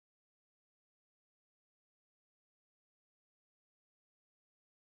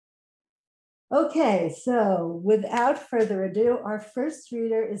Okay, so without further ado, our first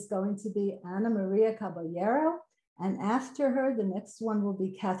reader is going to be Ana Maria Caballero, and after her, the next one will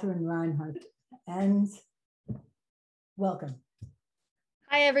be Catherine Reinhart. And welcome.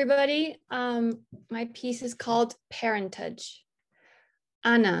 Hi, everybody. My piece is called Parentage.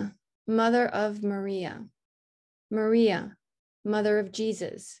 Anna, mother of Maria. Maria, mother of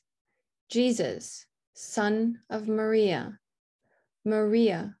Jesus. Jesus, son of Maria.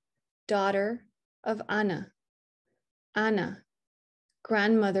 Maria, daughter of Anna. Anna,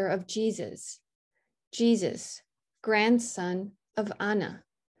 grandmother of Jesus. Jesus, grandson of Anna.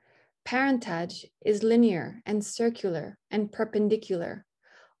 Parentage is linear and circular and perpendicular,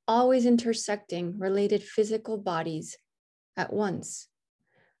 always intersecting related physical bodies at once.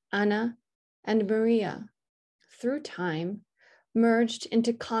 Anna and Maria, through time, merged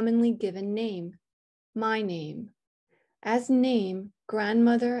into commonly given name, my name. As name,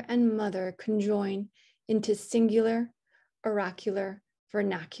 grandmother and mother conjoin into singular, oracular,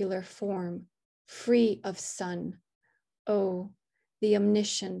 vernacular form, free of son. Oh, the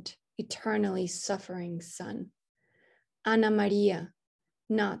omniscient, eternally suffering Son. Ana Maria,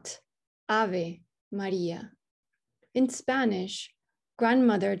 not Ave Maria. In Spanish,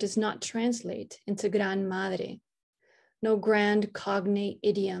 grandmother does not translate into gran madre, no grand cognate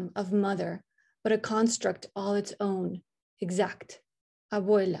idiom of mother, but a construct all its own, exact,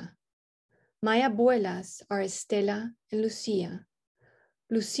 abuela. My abuelas are Estela and Lucia.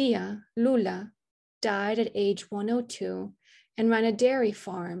 Lucia, Lula, died at age 102 and ran a dairy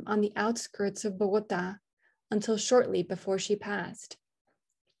farm on the outskirts of Bogota until shortly before she passed.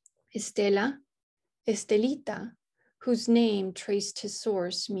 Estela, Estelita, whose name traced to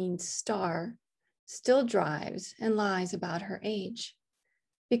source means star, still drives and lies about her age.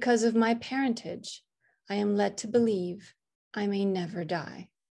 Because of my parentage, I am led to believe I may never die.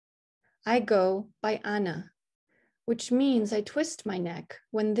 I go by Ana, which means I twist my neck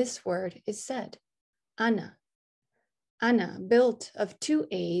when this word is said, Ana. Ana, built of 2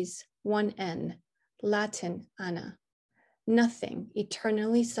 A's, 1 N, Latin Ana. Nothing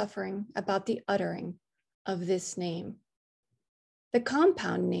eternally suffering about the uttering of this name. The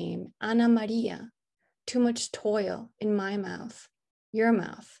compound name, Ana Maria, too much toil in my mouth, your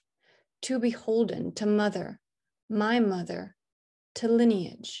mouth, too beholden to mother, my mother, to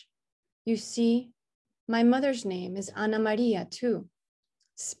lineage. You see, my mother's name is Ana Maria too,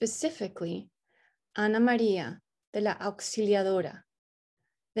 specifically Ana Maria de la Auxiliadora.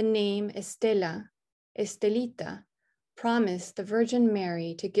 The name Estela, Estelita, promised the Virgin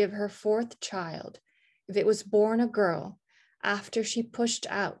Mary to give her 4th child if it was born a girl after she pushed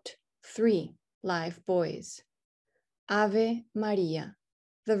out 3 live boys. Ave Maria,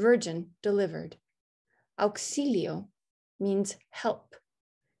 the Virgin delivered. Auxilio means help,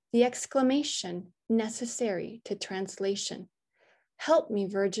 the exclamation necessary to translation. Help me,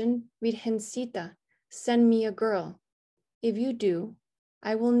 Virgin, Virgencita, send me a girl. If you do,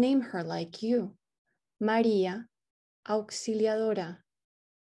 I will name her like you, Maria Auxiliadora.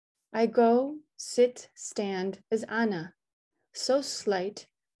 I go, sit, stand as Ana, so slight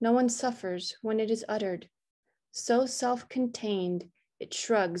no one suffers when it is uttered, so self-contained it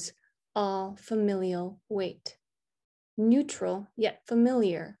shrugs all familial weight, neutral yet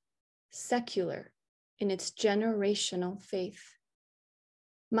familiar, secular in its generational faith.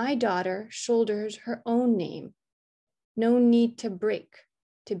 My daughter shoulders her own name, no need to break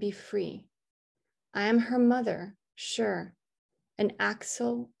to be free. I am her mother, sure, an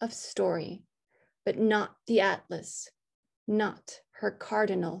axle of story, but not the atlas, not her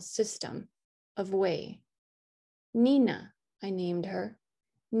cardinal system of way. Nina, I named her,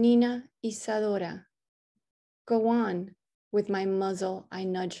 Nina Isadora. Go on, with my muzzle I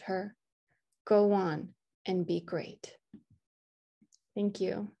nudge her. Go on and be great. Thank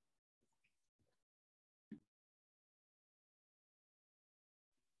you.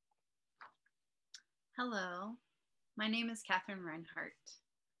 Hello, my name is Catherine Reinhart.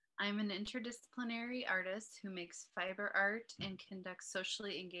 I'm an interdisciplinary artist who makes fiber art and conducts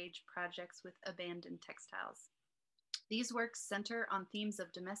socially engaged projects with abandoned textiles. These works center on themes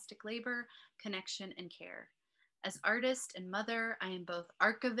of domestic labor, connection, and care. As artist and mother, I am both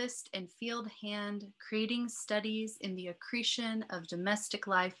archivist and field hand, creating studies in the accretion of domestic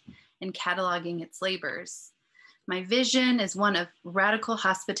life and cataloging its labors. My vision is one of radical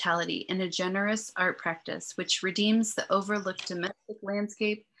hospitality and a generous art practice, which redeems the overlooked domestic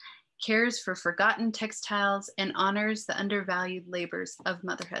landscape, cares for forgotten textiles, and honors the undervalued labors of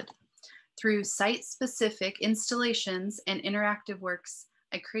motherhood. Through site-specific installations and interactive works,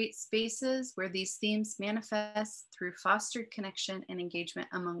 I create spaces where these themes manifest through fostered connection and engagement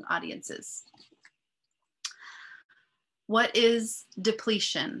among audiences. What is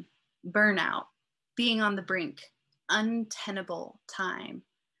depletion, burnout, being on the brink, untenable time,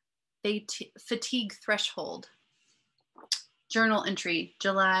 fatigue threshold? Journal entry,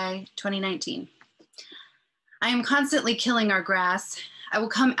 July 2019. I am constantly killing our grass. I will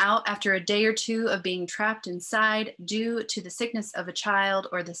come out after a day or two of being trapped inside due to the sickness of a child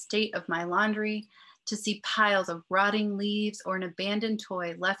or the state of my laundry to see piles of rotting leaves or an abandoned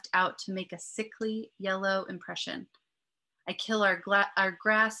toy left out to make a sickly yellow impression. I kill our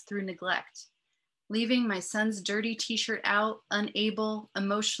grass through neglect, leaving my son's dirty t-shirt out, unable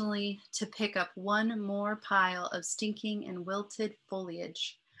emotionally to pick up one more pile of stinking and wilted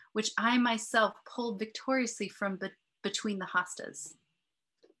foliage, which I myself pulled victoriously from between the hostas.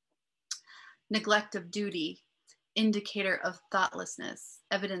 Neglect of duty, indicator of thoughtlessness,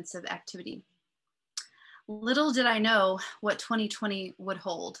 evidence of activity. Little did I know what 2020 would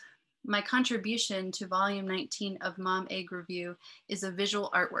hold. My contribution to volume 19 of Mom Egg Review is a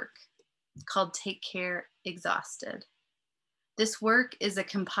visual artwork called Take Care, Exhausted. This work is a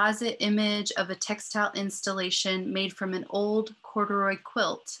composite image of a textile installation made from an old corduroy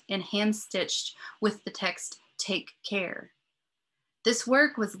quilt and hand-stitched with the text, Take Care. This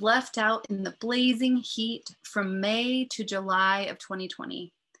work was left out in the blazing heat from May to July of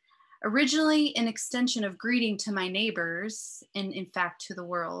 2020. Originally an extension of greeting to my neighbors, and in fact to the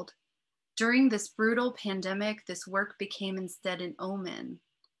world. During this brutal pandemic, this work became instead an omen,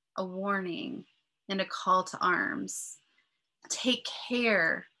 a warning, and a call to arms. Take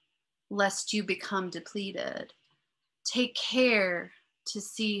care lest you become depleted. Take care to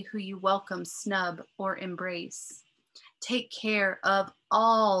see who you welcome, snub, or embrace. Take care of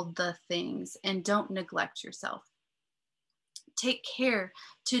all the things and don't neglect yourself. Take care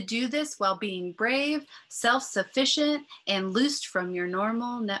to do this while being brave, self-sufficient, and loosed from your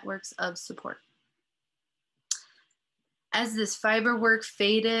normal networks of support. As this fiber work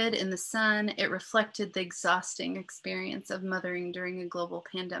faded in the sun, it reflected the exhausting experience of mothering during a global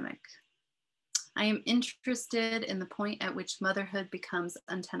pandemic. I am interested in the point at which motherhood becomes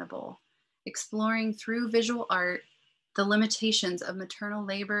untenable, exploring through visual art the limitations of maternal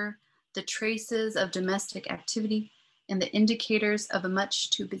labor, the traces of domestic activity, and the indicators of a much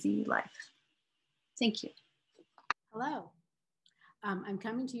too busy life. Thank you. Hello, I'm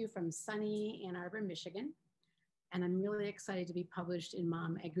coming to you from sunny Ann Arbor, Michigan, and I'm really excited to be published in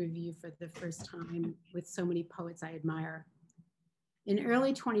Mom Egg Review for the first time with so many poets I admire. In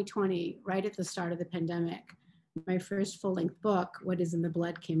early 2020, right at the start of the pandemic, my first full-length book, What Is in the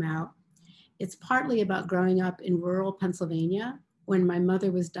Blood, came out. It's partly about growing up in rural Pennsylvania when my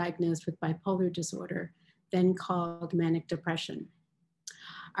mother was diagnosed with bipolar disorder, then called manic depression.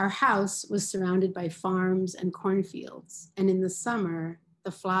 Our house was surrounded by farms and cornfields, and in the summer,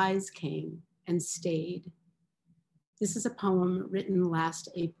 the flies came and stayed. This is a poem written last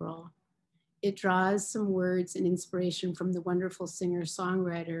April. It draws some words and inspiration from the wonderful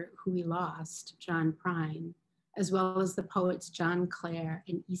singer-songwriter who we lost, John Prine, as well as the poets John Clare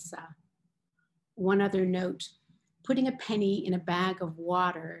and Isa. One other note, putting a penny in a bag of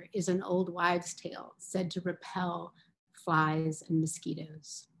water is an old wives' tale said to repel flies and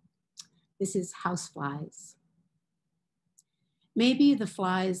mosquitoes. This is houseflies. Maybe the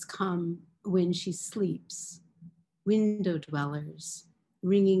flies come when she sleeps, window dwellers,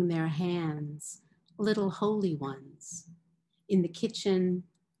 wringing their hands, little holy ones, in the kitchen,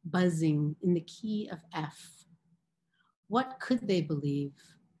 buzzing in the key of F. What could they believe,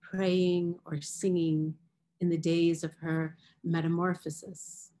 praying or singing in the days of her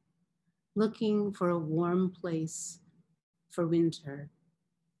metamorphosis, looking for a warm place for winter?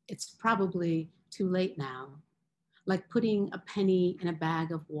 It's probably too late now, like putting a penny in a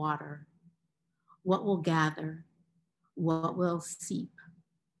bag of water. What will gather? What will seep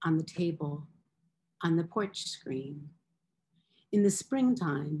on the table, on the porch screen? In the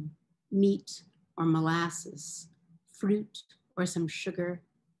springtime, meat or molasses, fruit or some sugar,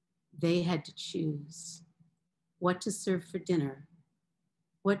 they had to choose what to serve for dinner,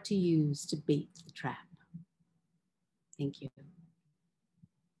 what to use to bait the trap. Thank you.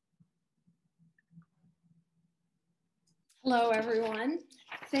 Hello, everyone.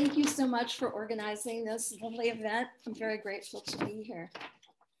 Thank you so much for organizing this lovely event. I'm very grateful to be here.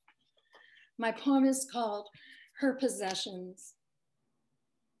 My poem is called Her Possessions.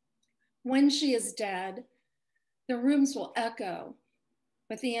 When she is dead, the rooms will echo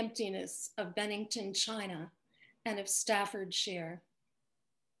with the emptiness of Bennington china and of Staffordshire.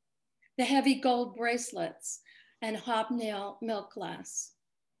 The heavy gold bracelets and hobnail milk glass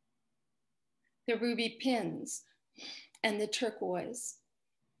the ruby pins, and the turquoise.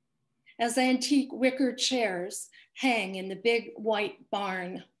 As antique wicker chairs hang in the big white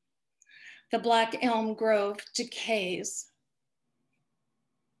barn, the black elm grove decays.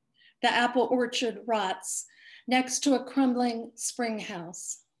 The apple orchard rots next to a crumbling spring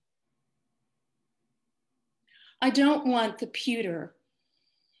house. I don't want the pewter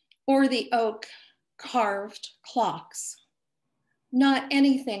or the oak carved clocks, not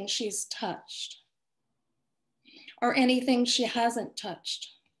anything she's touched or anything she hasn't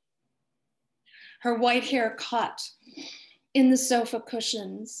touched. Her white hair caught in the sofa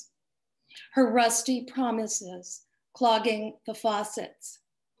cushions, her rusty promises clogging the faucets.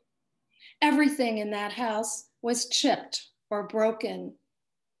 Everything in that house was chipped or broken,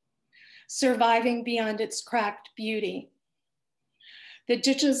 surviving beyond its cracked beauty. The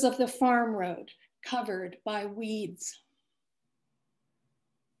ditches of the farm road covered by weeds.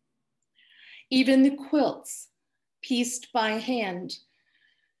 Even the quilts, pieced by hand,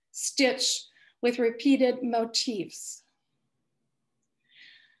 stitched with repeated motifs.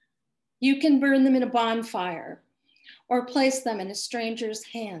 You can burn them in a bonfire or place them in a stranger's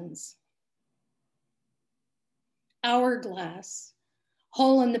hands. Hourglass,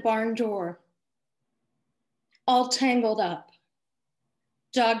 hole in the barn door, all tangled up.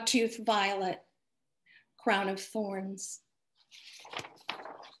 Dogtooth violet, crown of thorns.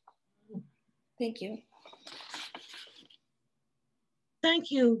 Thank you.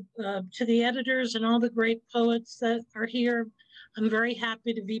 Thank you to the editors and all the great poets that are here. I'm very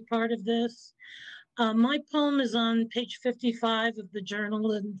happy to be part of this. My poem is on page 55 of the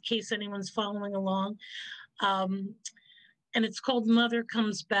journal in case anyone's following along. And it's called Mother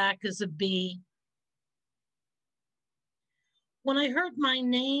Comes Back as a Bee. When I heard my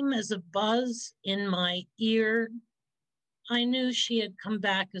name as a buzz in my ear, I knew she had come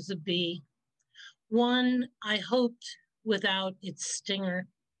back as a bee. One I hoped without its stinger.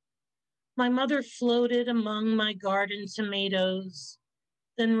 My mother floated among my garden tomatoes,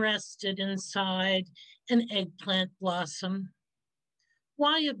 then rested inside an eggplant blossom.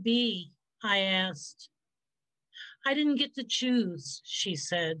 Why a bee? I asked. I didn't get to choose, she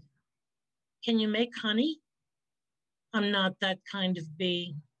said. Can you make honey? I'm not that kind of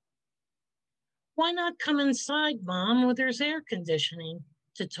bee. Why not come inside, Mom, where there's air conditioning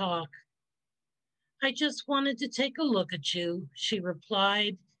to talk? I just wanted to take a look at you, she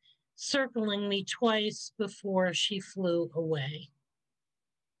replied, circling me twice before she flew away.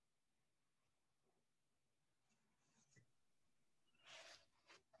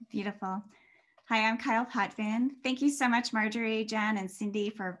 Beautiful. Hi, I'm Kyle Potvin. Thank you so much, Marjorie, Jen, and Cindy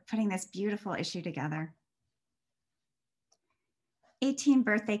for putting this beautiful issue together. 18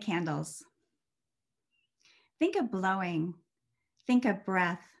 birthday candles. Think of blowing. Think of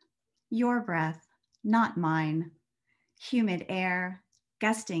breath, your breath, not mine. Humid air,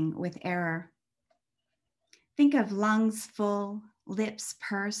 gusting with error. Think of lungs full, lips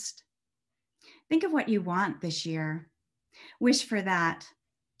pursed. Think of what you want this year. Wish for that.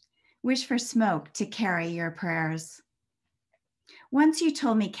 Wish for smoke to carry your prayers. Once you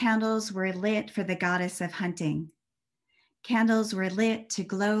told me candles were lit for the goddess of hunting. Candles were lit to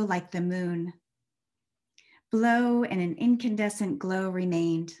glow like the moon. Blow and an incandescent glow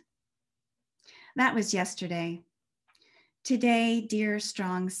remained. That was yesterday. Today, dear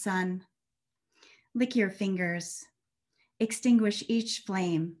strong sun, lick your fingers. Extinguish each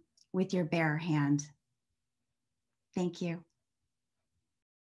flame with your bare hand. Thank you.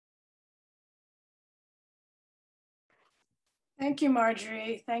 Thank you,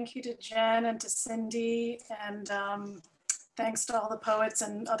 Marjorie. Thank you to Jen and to Cindy, and thanks to all the poets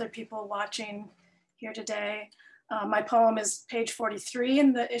and other people watching here today. My poem is page 43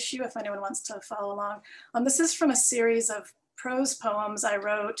 in the issue, if anyone wants to follow along. This is from a series of prose poems I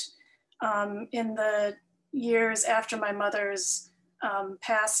wrote in the years after my mother's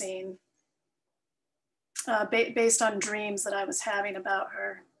passing, based on dreams that I was having about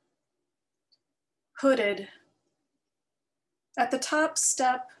her. Hooded. At the top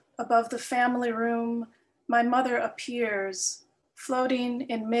step above the family room, my mother appears, floating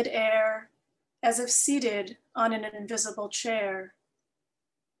in midair, as if seated on an invisible chair.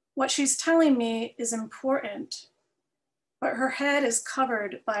 What she's telling me is important, but her head is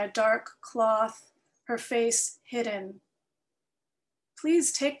covered by a dark cloth, her face hidden.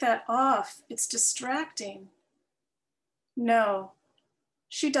 Please take that off, it's distracting. No,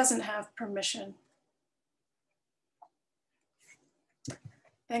 she doesn't have permission.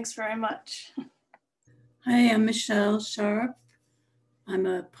 Thanks very much. Hi, I'm Michele Sharpe. I'm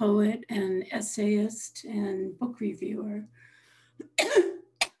a poet and essayist and book reviewer.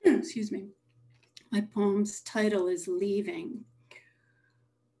 Excuse me. My poem's title is Leaving.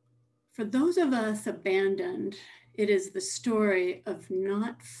 For those of us abandoned, it is the story of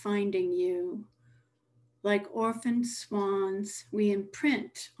not finding you. Like orphaned swans, we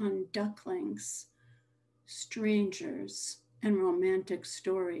imprint on ducklings, strangers, and romantic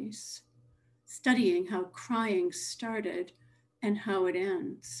stories, studying how crying started and how it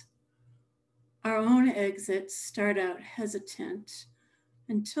ends. Our own exits start out hesitant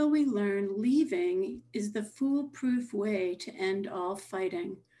until we learn leaving is the foolproof way to end all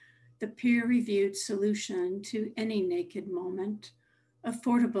fighting, the peer-reviewed solution to any naked moment,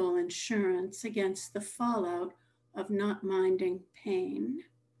 affordable insurance against the fallout of not minding pain.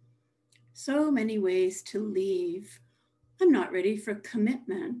 So many ways to leave. I'm not ready for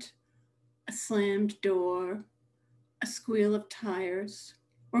commitment, a slammed door, a squeal of tires,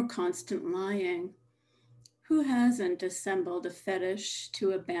 or constant lying. Who hasn't assembled a fetish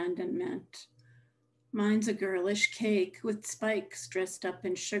to abandonment? Mine's a girlish cake with spikes dressed up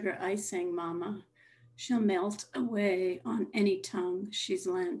in sugar icing, mama. She'll melt away on any tongue she's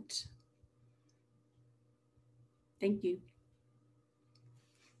lent. Thank you.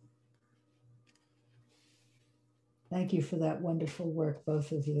 Thank you for that wonderful work,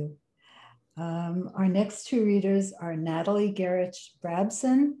 both of you. Our next two readers are Natalie Gerich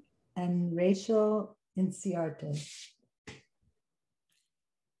Brabson and Rachael Inciarte.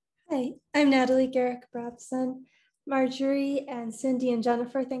 Hi, I'm Natalie Gerich Brabson. Marjorie and Cindy and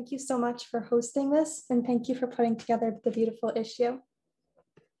Jennifer, thank you so much for hosting this, and thank you for putting together the beautiful issue.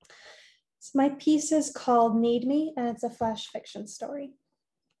 So my piece is called Need Me, and it's a flash fiction story.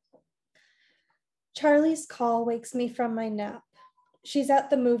 Charlie's call wakes me from my nap. She's at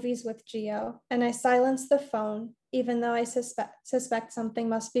the movies with Gio, and I silence the phone, even though I suspect something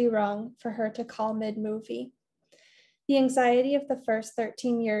must be wrong for her to call mid-movie. The anxiety of the first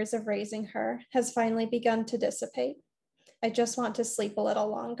 13 years of raising her has finally begun to dissipate. I just want to sleep a little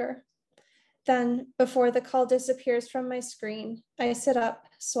longer. Then, before the call disappears from my screen, I sit up,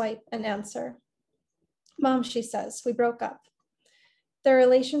 swipe, and answer. Mom, she says, we broke up. The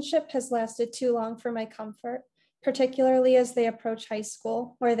relationship has lasted too long for my comfort, particularly as they approach high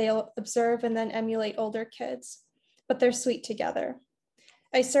school, where they'll observe and then emulate older kids, but they're sweet together.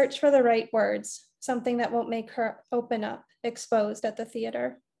 I search for the right words, something that won't make her open up, exposed at the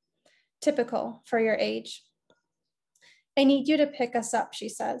theater. Typical for your age. I need you to pick us up, she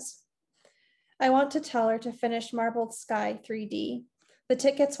says. I want to tell her to finish Marbled Sky 3D. The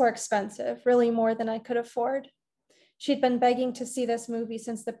tickets were expensive, really more than I could afford. She'd been begging to see this movie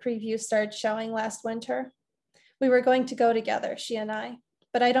since the preview started showing last winter. We were going to go together, she and I,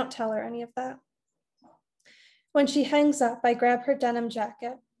 but I don't tell her any of that. When she hangs up, I grab her denim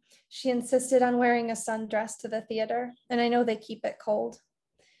jacket. She insisted on wearing a sundress to the theater, and I know they keep it cold.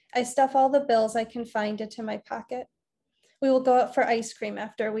 I stuff all the bills I can find into my pocket. We will go out for ice cream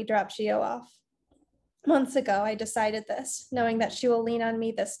after we drop Gio off. Months ago, I decided this, knowing that she will lean on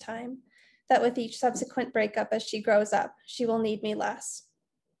me this time, that with each subsequent breakup as she grows up, she will need me less.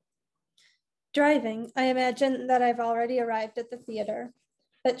 Driving, I imagine that I've already arrived at the theater,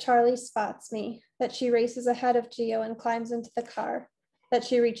 that Charlie spots me, that she races ahead of Gio and climbs into the car, that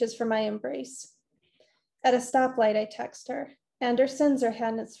she reaches for my embrace. At a stoplight, I text her. Anderson's or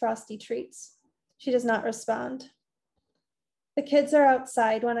Hannah's Frosty Treats. She does not respond. The kids are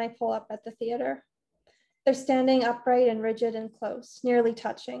outside when I pull up at the theater. They're standing upright and rigid and close, nearly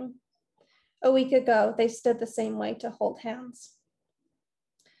touching. A week ago, they stood the same way to hold hands.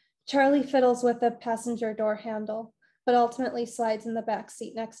 Charlie fiddles with the passenger door handle, but ultimately slides in the back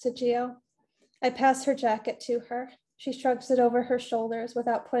seat next to Gio. I pass her jacket to her. She shrugs it over her shoulders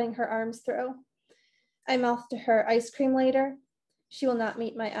without putting her arms through. I mouth to her, ice cream later. She will not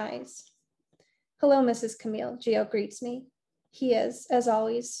meet my eyes. Hello, Mrs. Camille, Gio greets me. He is, as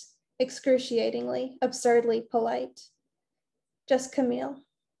always, excruciatingly, absurdly polite. Just Camille.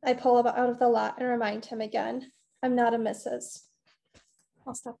 I pull out of the lot and remind him again, I'm not a Mrs.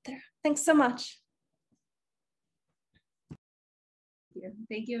 I'll stop there. Thanks so much.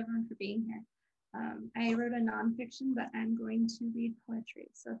 Thank you everyone for being here. I wrote a nonfiction, but I'm going to read poetry,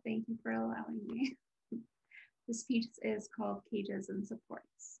 so thank you for allowing me. This piece is called Cages and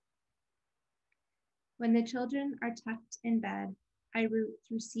Supports. When the children are tucked in bed, I root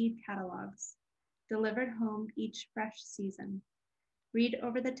through seed catalogs, delivered home each fresh season. Read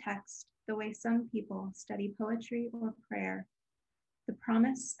over the text the way some people study poetry or prayer. The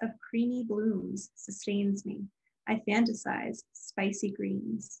promise of creamy blooms sustains me. I fantasize spicy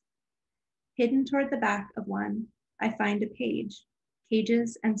greens. Hidden toward the back of one, I find a page,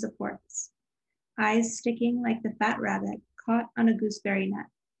 Cages and Supports. Eyes sticking like the fat rabbit caught on a gooseberry net.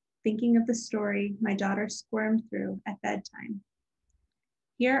 thinking of the story my daughter squirmed through at bedtime.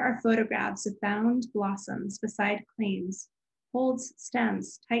 Here are photographs of bound blossoms beside claims, holds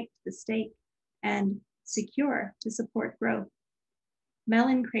stems tight to the stake, and secure to support growth.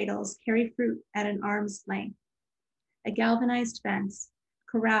 Melon cradles carry fruit at an arm's length. A galvanized fence,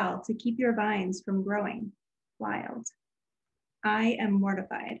 corral to keep your vines from growing wild. I am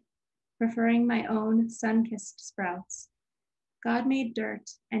mortified, preferring my own sun-kissed sprouts. God made dirt,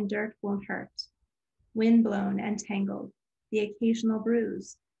 and dirt won't hurt. Wind-blown and tangled, the occasional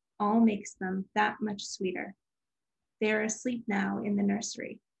bruise, all makes them that much sweeter. They are asleep now in the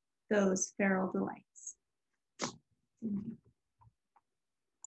nursery, those feral delights.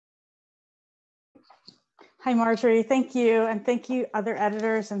 Hi, Marjorie. Thank you. And thank you, other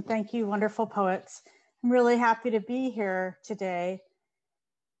editors, and thank you, wonderful poets. I'm really happy to be here today.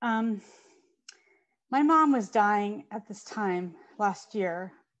 My mom was dying at this time last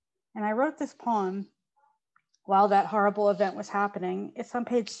year, and I wrote this poem while that horrible event was happening. It's on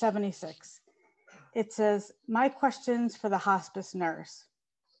page 76. It says, "My questions for the hospice nurse.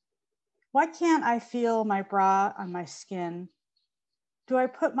 Why can't I feel my bra on my skin? Do I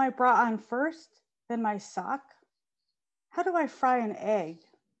put my bra on first, then my sock? How do I fry an egg?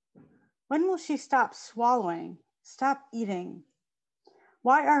 When will she stop swallowing, stop eating?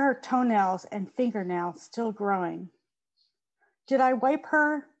 Why are her toenails and fingernails still growing? Did I wipe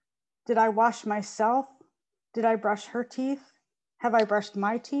her? Did I wash myself? Did I brush her teeth? Have I brushed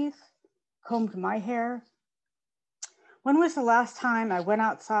my teeth? Combed my hair? When was the last time I went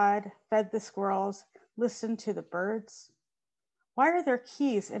outside, fed the squirrels, listened to the birds? Why are there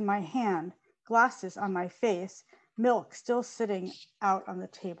keys in my hand, glasses on my face, milk still sitting out on the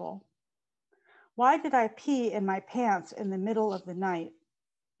table? Why did I pee in my pants in the middle of the night?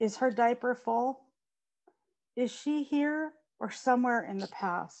 Is her diaper full? Is she here or somewhere in the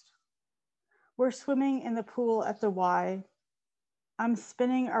past? We're swimming in the pool at the Y. I'm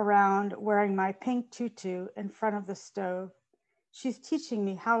spinning around wearing my pink tutu in front of the stove. She's teaching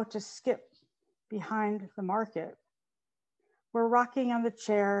me how to skip behind the market. We're rocking on the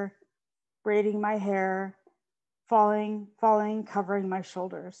chair, braiding my hair, falling, covering my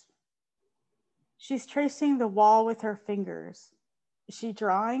shoulders. She's tracing the wall with her fingers. Is she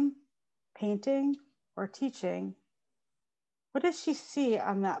drawing, painting, or teaching? What does she see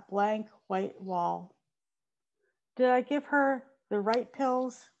on that blank white wall? Did I give her the right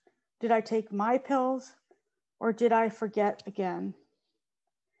pills? Did I take my pills? Or did I forget again?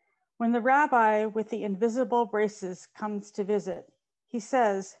 When the rabbi with the invisible braces comes to visit, he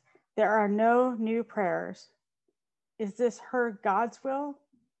says, there are no new prayers. Is this her God's will?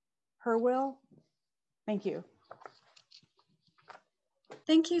 Her will? Thank you.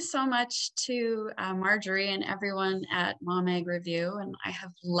 Thank you so much to Marjorie and everyone at Mom Ag Review. And I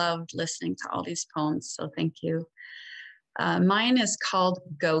have loved listening to all these poems, so thank you. Mine is called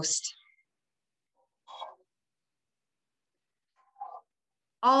Ghost.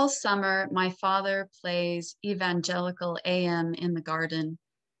 All summer, my father plays evangelical AM in the garden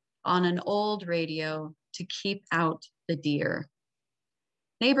on an old radio to keep out the deer.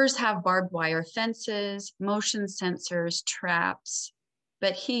 Neighbors have barbed wire fences, motion sensors, traps,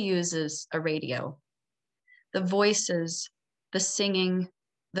 but he uses a radio. The voices, the singing,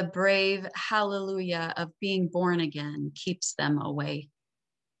 the brave hallelujah of being born again keeps them away.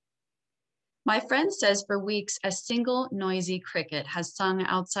 My friend says for weeks, a single noisy cricket has sung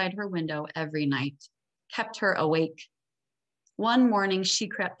outside her window every night, kept her awake. One morning she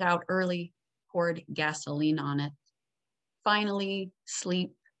crept out early, poured gasoline on it. Finally,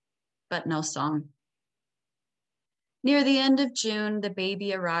 sleep, but no song. Near the end of June, the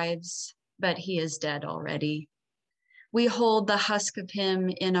baby arrives, but he is dead already. We hold the husk of him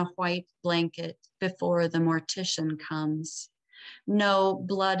in a white blanket before the mortician comes. No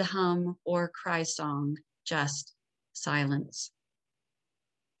blood hum or cry song, just silence.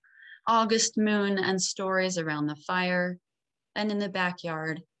 August moon and stories around the fire, and in the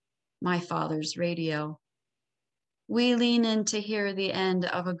backyard, my father's radio. We lean in to hear the end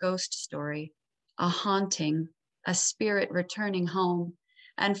of a ghost story, a haunting, a spirit returning home,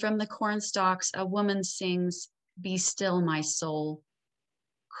 and from the cornstalks, a woman sings, "Be still, my soul."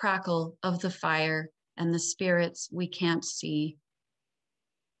 Crackle of the fire and the spirits we can't see.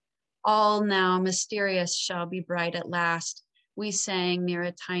 All now mysterious shall be bright at last, we sang near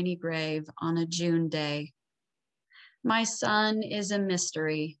a tiny grave on a June day. My son is a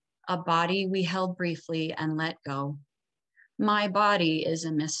mystery, a body we held briefly and let go. My body is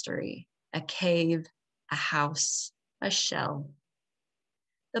a mystery, a cave, a house, a shell.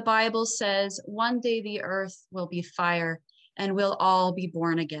 The Bible says one day the earth will be fire and we'll all be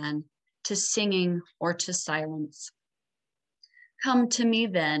born again to singing or to silence. Come to me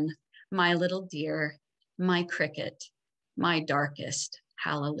then, my little dear, my cricket, my darkest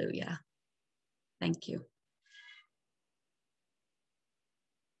hallelujah. Thank you.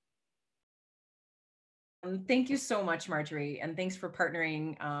 Thank you so much, Marjorie, and thanks for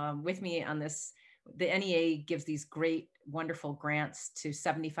partnering with me on this. The NEA gives these great, wonderful grants to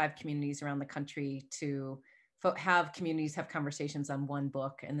 75 communities around the country to have communities have conversations on one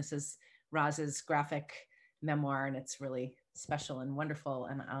book. And this is Roz's graphic memoir, and it's really special and wonderful.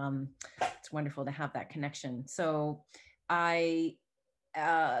 And it's wonderful to have that connection. So the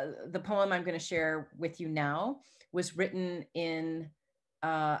poem I'm going to share with you now was written in,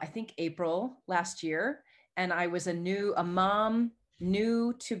 I think, April last year. And I was a mom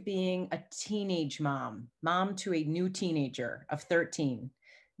new to being a teenage mom to a new teenager of 13.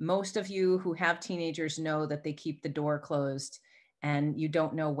 Most of you who have teenagers know that they keep the door closed and you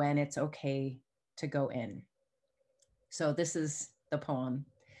don't know when it's okay to go in. So this is the poem.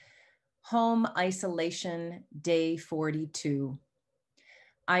 Home isolation, day 42.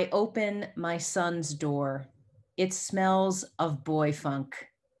 I open my son's door. It smells of boy funk,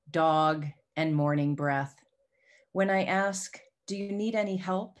 dog, and morning breath. When I ask, do you need any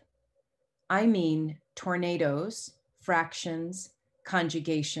help? I mean tornadoes, fractions,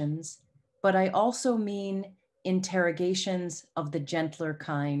 conjugations, but I also mean interrogations of the gentler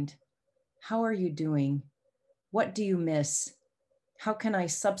kind. How are you doing? What do you miss? How can I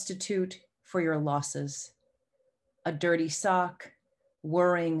substitute for your losses? A dirty sock,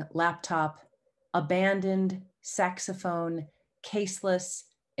 whirring laptop, abandoned saxophone, caseless,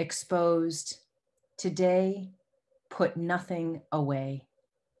 exposed. Today, put nothing away.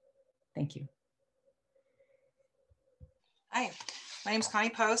 Thank you. Hi, my name is Connie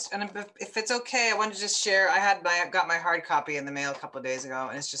Post, and if it's okay, I wanted to just share, I got my hard copy in the mail a couple of days ago,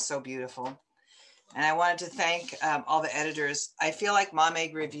 and it's just so beautiful. And I wanted to thank all the editors. I feel like Mom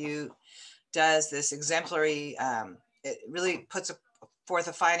Egg Review does this exemplary, it really puts forth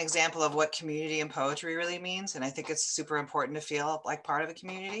a fine example of what community and poetry really means. And I think it's super important to feel like part of a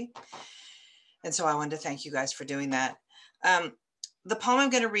community. And so I wanted to thank you guys for doing that. The poem I'm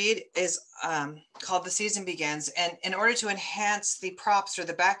going to read is called The Season Begins. And in order to enhance the props or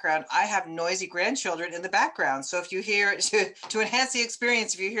the background, I have noisy grandchildren in the background. So if you hear, to enhance the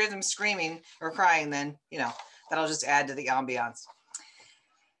experience, if you hear them screaming or crying, then, you know, that'll just add to the ambiance.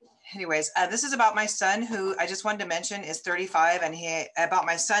 Anyways, this is about my son, who I just wanted to mention is 35, and about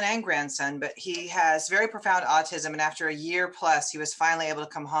my son and grandson, but he has very profound autism. And after a year plus, he was finally able to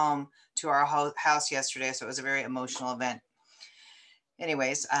come home to our house yesterday. So it was a very emotional event.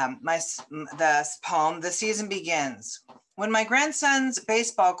 Anyways, the poem, The Season Begins. When my grandson's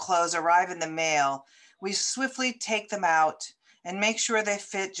baseball clothes arrive in the mail, we swiftly take them out and make sure they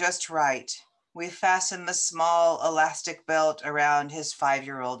fit just right. We fasten the small elastic belt around his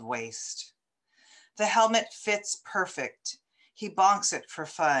 5-year-old waist. The helmet fits perfect. He bonks it for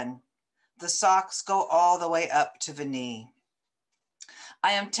fun. The socks go all the way up to the knee.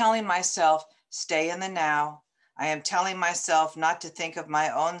 I am telling myself, stay in the now. I am telling myself not to think of my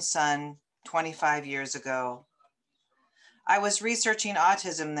own son 25 years ago. I was researching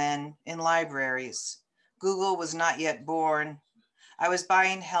autism then in libraries. Google was not yet born. I was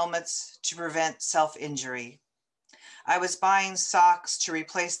buying helmets to prevent self-injury. I was buying socks to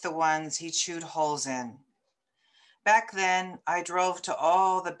replace the ones he chewed holes in. Back then, I drove to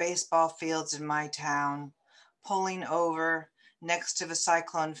all the baseball fields in my town, pulling over next to the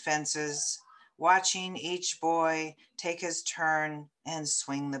cyclone fences, watching each boy take his turn and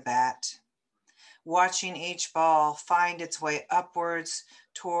swing the bat. Watching each ball find its way upwards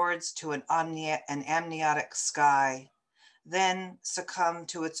to an amniotic sky, then succumb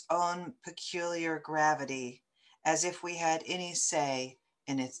to its own peculiar gravity, as if we had any say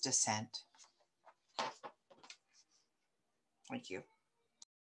in its descent. Thank you.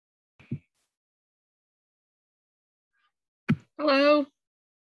 Hello,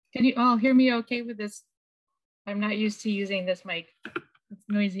 can you all hear me okay with this? I'm not used to using this mic. It's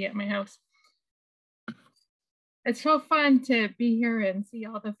noisy at my house. It's so fun to be here and see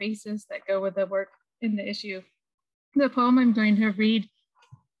all the faces that go with the work in the issue. The poem I'm going to read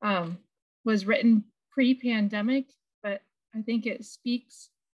was written pre-pandemic, but I think it speaks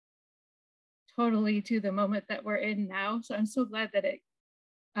totally to the moment that we're in now. So I'm so glad that it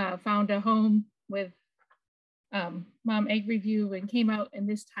found a home with Mom Egg Review and came out in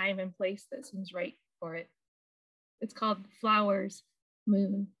this time and place that seems right for it. It's called Flowers,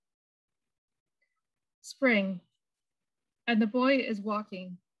 Moon. Spring, and the boy is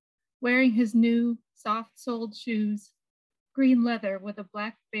walking, wearing his new soft-soled shoes, green leather with a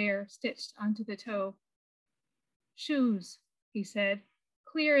black bear stitched onto the toe. Shoes, he said,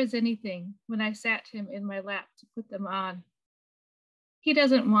 clear as anything when I sat him in my lap to put them on. He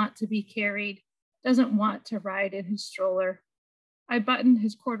doesn't want to be carried, doesn't want to ride in his stroller. I button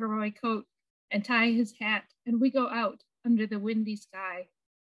his corduroy coat and tie his hat, and we go out under the windy sky.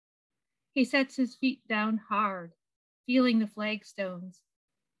 He sets his feet down hard, feeling the flagstones,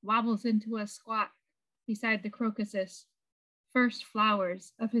 wobbles into a squat beside the crocuses, first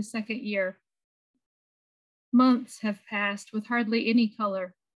flowers of his second year. Months have passed with hardly any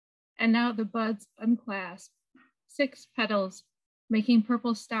color, and now the buds unclasp, 6 petals making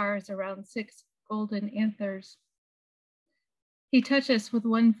purple stars around 6 golden anthers. He touches with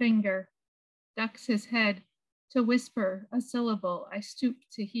one finger, ducks his head to whisper a syllable I stoop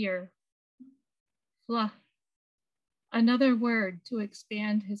to hear. Fluff, another word to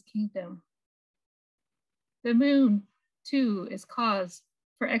expand his kingdom. The moon, too, is cause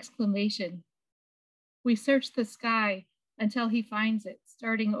for exclamation. We search the sky until he finds it,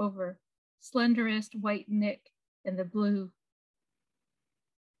 starting over, slenderest white nick in the blue.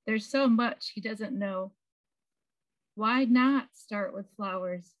 There's so much he doesn't know. Why not start with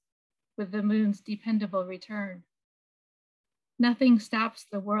flowers, with the moon's dependable return? Nothing stops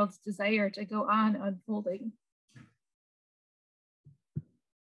the world's desire to go on unfolding.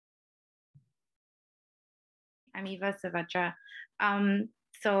 I'm Eva Saavedra.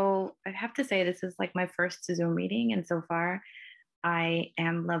 So I have to say this is like my first Zoom meeting, and so far I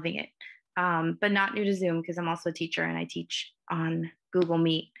am loving it. But not new to Zoom because I'm also a teacher and I teach on Google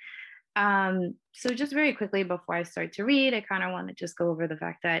Meet. So just very quickly before I start to read, I kind of want to just go over the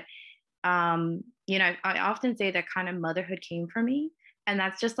fact that, you know, I often say that kind of motherhood came for me. And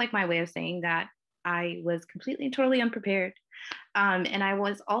that's just like my way of saying that I was completely and totally unprepared. And I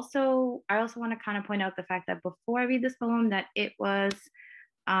also want to kind of point out the fact that before I read this poem, that it was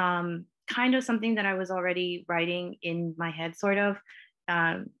kind of something that I was already writing in my head, sort of,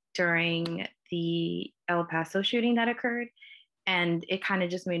 during the El Paso shooting that occurred. And it kind of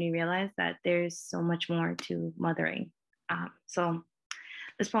just made me realize that there's so much more to mothering. So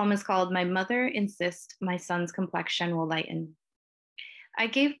this poem is called My Mother Insists My Son's Complexion Will Lighten. I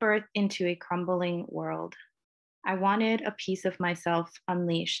gave birth into a crumbling world. I wanted a piece of myself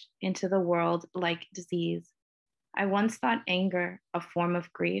unleashed into the world like disease. I once thought anger a form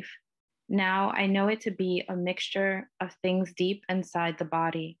of grief. Now I know it to be a mixture of things deep inside the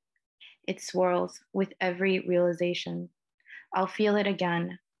body. It swirls with every realization. I'll feel it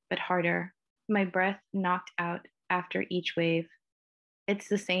again, but harder. My breath knocked out after each wave. It's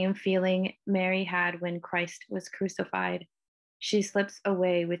the same feeling Mary had when Christ was crucified. She slips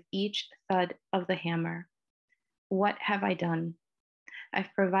away with each thud of the hammer. What have I done?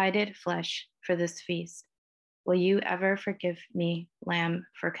 I've provided flesh for this feast. Will you ever forgive me, lamb,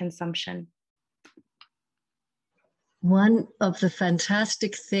 for consumption? One of the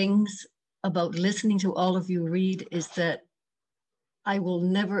fantastic things about listening to all of you read is that I will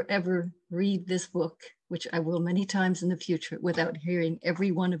never, ever read this book, which I will many times in the future, without hearing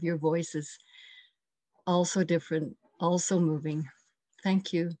every one of your voices. All so different, all so moving.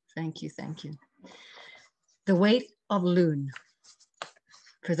 Thank you, thank you, thank you. The Weight of Loon.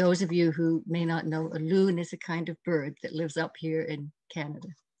 For those of you who may not know, a loon is a kind of bird that lives up here in Canada.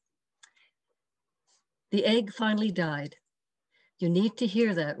 The egg finally died. You need to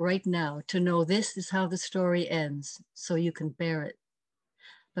hear that right now to know this is how the story ends, so you can bear it.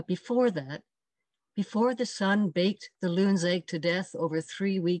 But before that, before the sun baked the loon's egg to death over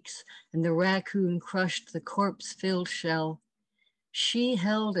 3 weeks and the raccoon crushed the corpse-filled shell, she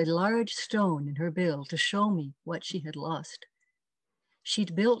held a large stone in her bill to show me what she had lost.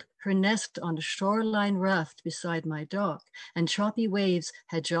 She'd built her nest on a shoreline raft beside my dock, and choppy waves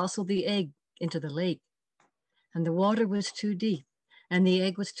had jostled the egg into the lake. And the water was too deep, and the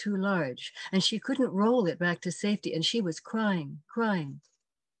egg was too large, and she couldn't roll it back to safety, and she was crying, crying.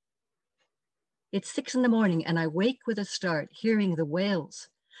 It's 6 a.m, and I wake with a start, hearing the wails.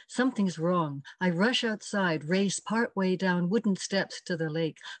 Something's wrong. I rush outside, race partway down wooden steps to the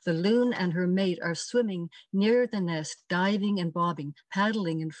lake. The loon and her mate are swimming near the nest, diving and bobbing,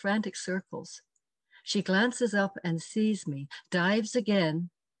 paddling in frantic circles. She glances up and sees me, dives again,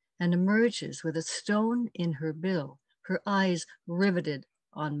 and emerges with a stone in her bill, her eyes riveted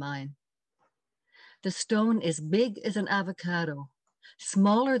on mine. The stone is big as an avocado,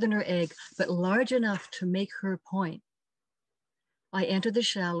 smaller than her egg, but large enough to make her point. I enter the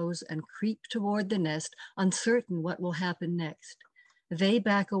shallows and creep toward the nest, uncertain what will happen next. They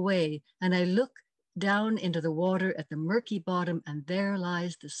back away, and I look down into the water at the murky bottom, and there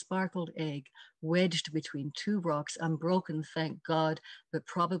lies the sparkled egg, wedged between two rocks, unbroken, thank God, but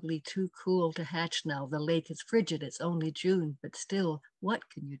probably too cool to hatch now. The lake is frigid, it's only June, but still, what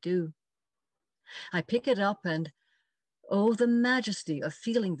can you do? I pick it up and, oh, the majesty of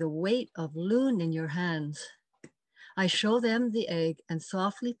feeling the weight of loon in your hands. I show them the egg and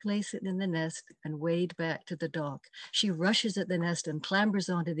softly place it in the nest and wade back to the dock. She rushes at the nest and clambers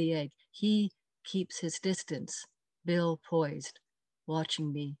onto the egg. He keeps his distance, bill poised,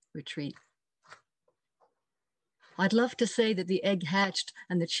 watching me retreat. I'd love to say that the egg hatched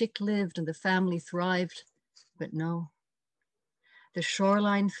and the chick lived and the family thrived, but no. The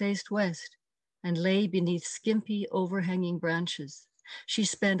shoreline faced west and lay beneath skimpy overhanging branches. She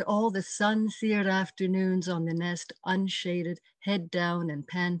spent all the sun-seared afternoons on the nest, unshaded, head down and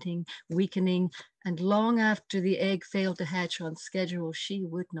panting, weakening, and long after the egg failed to hatch on schedule, she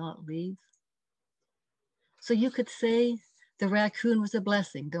would not leave. So you could say the raccoon was a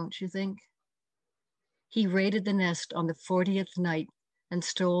blessing, don't you think? He raided the nest on the 40th night and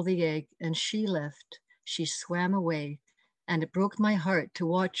stole the egg, and she left. She swam away, and it broke my heart to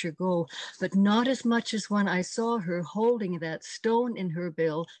watch her go, but not as much as when I saw her holding that stone in her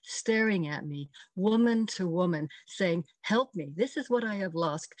bill, staring at me, woman to woman, saying, help me, this is what I have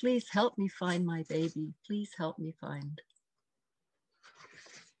lost. Please help me find my baby. Please help me find.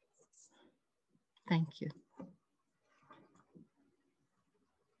 Thank you.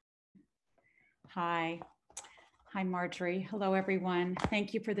 Hi. Hi, Marjorie. Hello, everyone.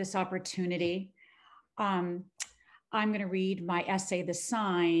 Thank you for this opportunity. I'm going to read my essay, The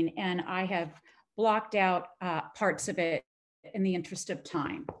Sign, and I have blocked out parts of it in the interest of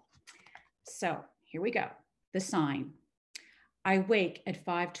time. So here we go. The Sign. I wake at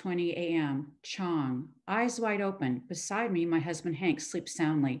 5:20 a.m. Chong, eyes wide open. Beside me, my husband Hank sleeps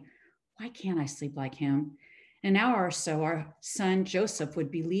soundly. Why can't I sleep like him? In an hour or so, our son Joseph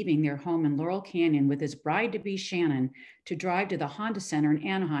would be leaving their home in Laurel Canyon with his bride-to-be Shannon to drive to the Honda Center in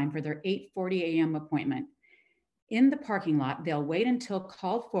Anaheim for their 8:40 a.m. appointment. In the parking lot, they'll wait until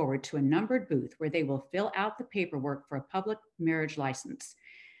called forward to a numbered booth where they will fill out the paperwork for a public marriage license.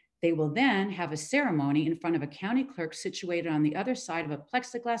 They will then have a ceremony in front of a county clerk situated on the other side of a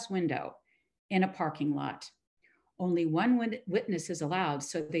plexiglass window in a parking lot. Only one witness is allowed,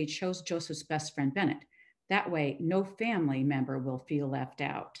 so they chose Joseph's best friend, Bennett. That way, no family member will feel left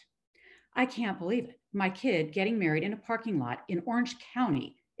out. I can't believe it. My kid getting married in a parking lot in Orange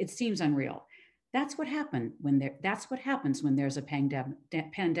County. It seems unreal. That's what happens when there's a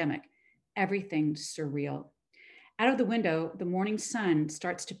pandemic. Everything's surreal. Out of the window, the morning sun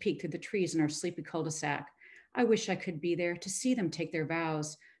starts to peek through the trees in our sleepy cul-de-sac. I wish I could be there to see them take their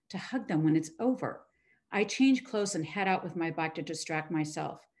vows, to hug them when it's over. I change clothes and head out with my bike to distract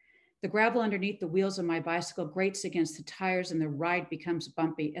myself. The gravel underneath the wheels of my bicycle grates against the tires and the ride becomes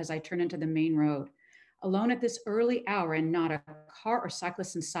bumpy as I turn into the main road. Alone at this early hour and not a car or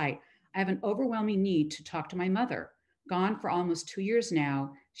cyclist in sight, I have an overwhelming need to talk to my mother. Gone for almost 2 years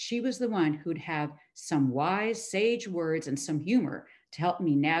now, she was the one who'd have some wise, sage words and some humor to help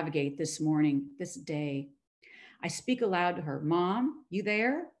me navigate this morning, this day. I speak aloud to her, Mom, you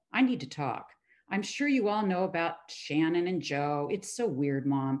there? I need to talk. I'm sure you all know about Shannon and Joe. It's so weird,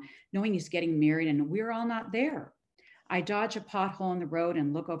 Mom, knowing he's getting married and we're all not there. I dodge a pothole in the road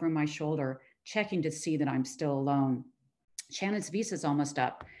and look over my shoulder, checking to see that I'm still alone. Shannon's visa's almost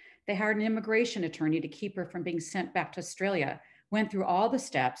up. They hired an immigration attorney to keep her from being sent back to Australia. Went through all the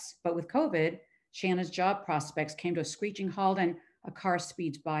steps, but with COVID, Shannon's job prospects came to a screeching halt and a car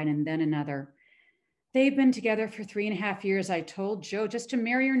speeds by and then another. They've been together for 3.5 years. I told Joe just to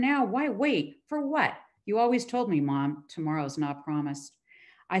marry her now. Why wait? For what? You always told me, Mom, tomorrow's not promised.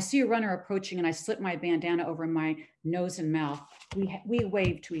 I see a runner approaching and I slip my bandana over my nose and mouth. We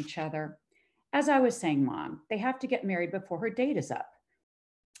wave to each other. As I was saying, Mom, they have to get married before her date is up.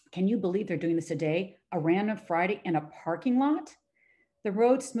 Can you believe they're doing this today? A random Friday in a parking lot? The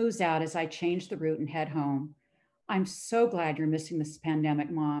road smooths out as I change the route and head home. I'm so glad you're missing this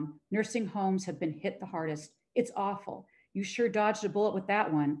pandemic, Mom. Nursing homes have been hit the hardest. It's awful. You sure dodged a bullet with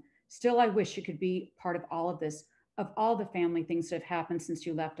that one. Still, I wish you could be part of all of this, of all the family things that have happened since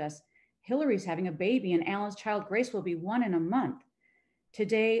you left us. Hillary's having a baby and Alan's child, Grace, will be 1 in a month.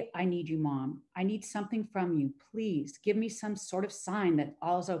 Today, I need you, Mom. I need something from you. Please give me some sort of sign that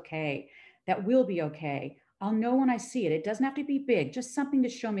all's okay, that we'll be okay. I'll know when I see it. It doesn't have to be big, just something to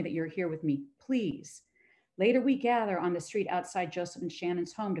show me that you're here with me, please. Later, we gather on the street outside Joseph and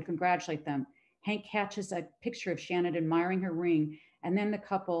Shannon's home to congratulate them. Hank catches a picture of Shannon admiring her ring, and then the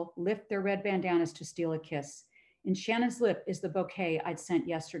couple lift their red bandanas to steal a kiss. In Shannon's lip is the bouquet I'd sent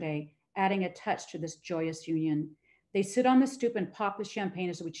yesterday, adding a touch to this joyous union. They sit on the stoop and pop the champagne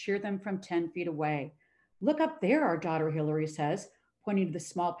as we cheer them from 10 feet away. Look up there, our daughter Hilary says, pointing to the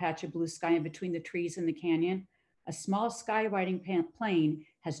small patch of blue sky in between the trees in the canyon. A small skywriting plane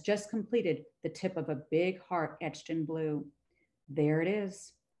has just completed the tip of a big heart etched in blue. There it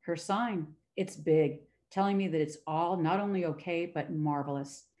is, her sign. It's big, telling me that it's all not only okay, but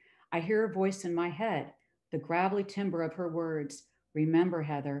marvelous. I hear a voice in my head, the gravelly timbre of her words. Remember,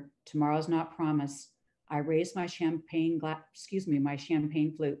 Heather, tomorrow's not promised. I raise my champagne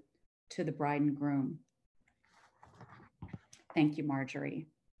flute to the bride and groom. Thank you, Marjorie.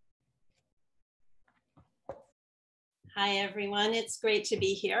 Hi, everyone. It's great to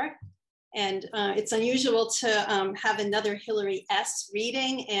be here. And it's unusual to have another Hilary S.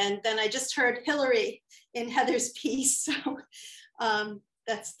 reading. And then I just heard Hilary in Heather's piece. So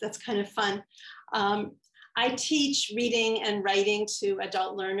that's kind of fun. I teach reading and writing to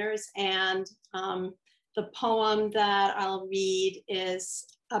adult learners. And the poem that I'll read is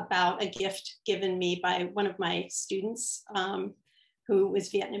about a gift given me by one of my students who was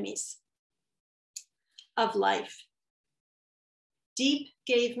Vietnamese. Of life. Deep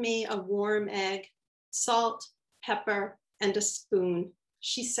gave me a warm egg, salt, pepper, and a spoon.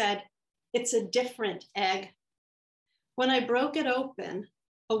 She said, "It's a different egg." When I broke it open,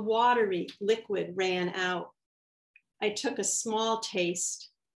 a watery liquid ran out. I took a small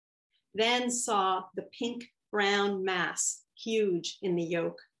taste, then saw the pink-brown mass, huge in the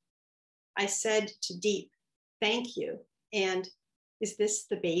yolk. I said to Deep, "Thank you," and "Is this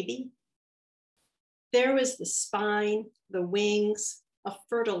the baby?" There was the spine, the wings, a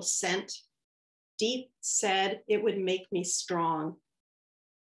fertile scent. Deep said it would make me strong.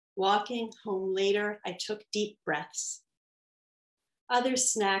 Walking home later, I took deep breaths. Other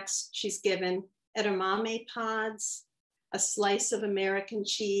snacks she's given, edamame pods, a slice of American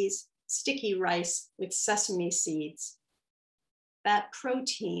cheese, sticky rice with sesame seeds. That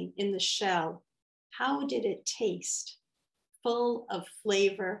protein in the shell, how did it taste? Full of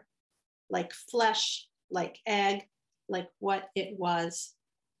flavor, like flesh, like egg, like what it was.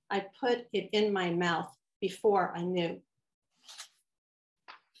 I put it in my mouth before I knew.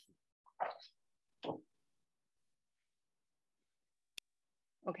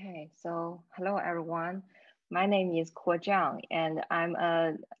 Okay, so hello everyone. My name is Kuo Zhang, and I'm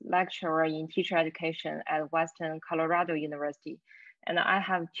a lecturer in teacher education at Western Colorado University. And I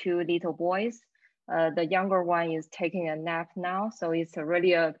have two little boys. The younger one is taking a nap now, so it's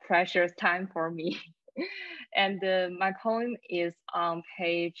really a precious time for me. And my poem is on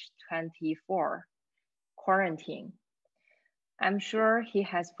page 24, Quarantine. I'm sure he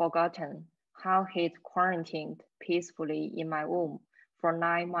has forgotten how he'd quarantined peacefully in my womb for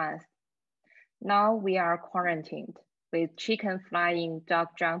 9 months. Now we are quarantined with chicken flying, dog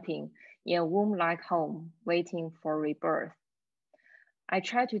jumping in a womb-like home, waiting for rebirth. I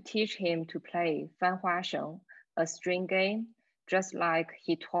tried to teach him to play Fan Hua Sheng, a string game, just like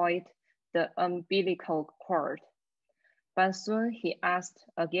he toyed the umbilical cord. But soon he asked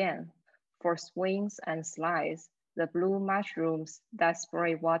again for swings and slides, the blue mushrooms that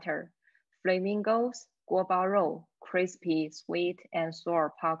spray water, flamingos, guo bao rou, crispy, sweet, and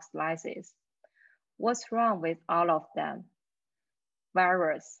sour pork slices. What's wrong with all of them?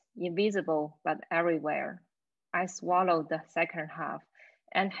 Virus, invisible but everywhere. I swallowed the second half,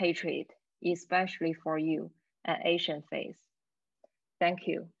 and hatred, especially for you, an Asian face. Thank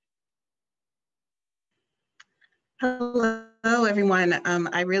you. Hello, everyone.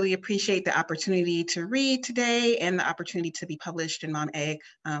 I really appreciate the opportunity to read today and the opportunity to be published in Mom Egg.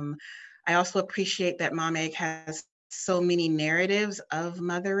 I also appreciate that Mom Egg has so many narratives of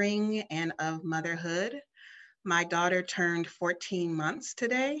mothering and of motherhood. My daughter turned 14 months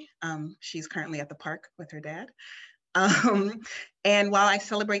today. She's currently at the park with her dad. And while I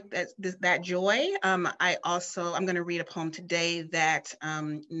celebrate that joy, I'm going to read a poem today that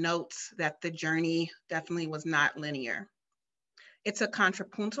notes that the journey definitely was not linear. It's a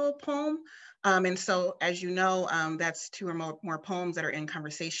contrapuntal poem. And so, as you know, that's two or more poems that are in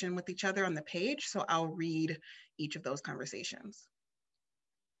conversation with each other on the page. So I'll read each of those conversations.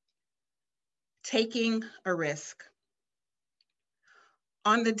 Taking a risk.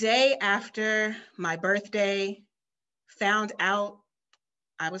 On the day after my birthday, found out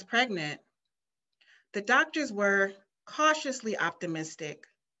I was pregnant. The doctors were cautiously optimistic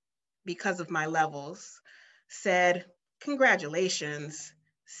because of my levels, said, congratulations,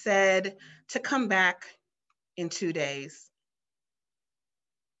 said to come back in 2 days.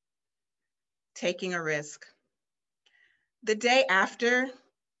 Taking a risk. The day after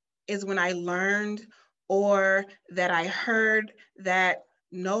is when I learned or that I heard that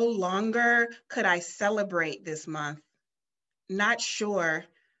No longer could I celebrate this month. Not sure,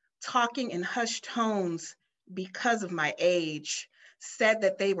 talking in hushed tones because of my age, said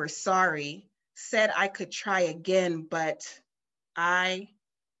that they were sorry, said I could try again, but I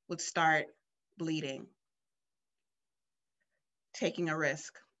would start bleeding, taking a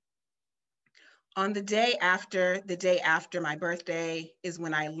risk. On the day after my birthday is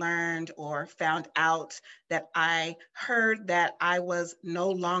when I learned or found out that I heard that I was no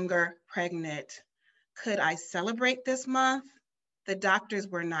longer pregnant. Could I celebrate this month? The doctors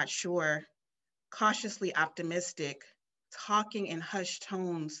were not sure, cautiously optimistic, talking in hushed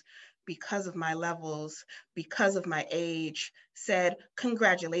tones because of my levels, because of my age, said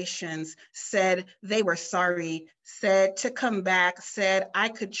congratulations, said they were sorry, said to come back, said I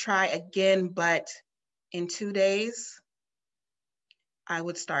could try again, but in 2 days, I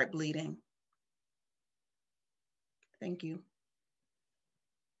would start bleeding. Thank you.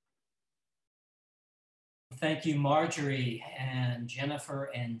 Thank you, Marjorie and Jennifer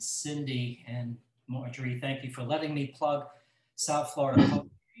and Cindy. And Marjorie, thank you for letting me plug South Florida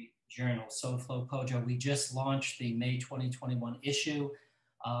Poetry Journal, SoFlo Pojo. We just launched the May 2021 issue.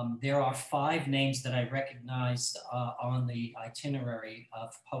 There are 5 names that I recognized on the itinerary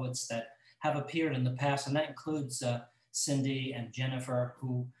of poets that have appeared in the past, and that includes Cindy and Jennifer,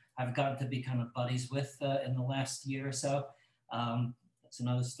 who I've gotten to be kind of buddies with in the last year or so. That's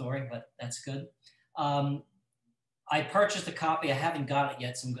another story, but that's good. I purchased a copy. I haven't got it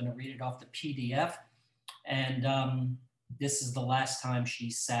yet, so I'm going to read it off the PDF. And this is the last time she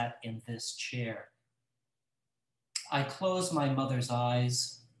sat in this chair. I close my mother's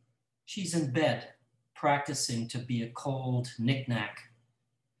eyes. She's in bed, practicing to be a cold knick-knack.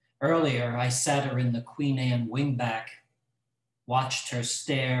 Earlier, I sat her in the Queen Anne wingback, watched her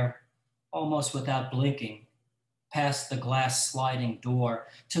stare, almost without blinking, past the glass sliding door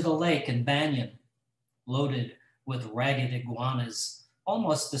to the lake in Banyan, loaded with ragged iguanas,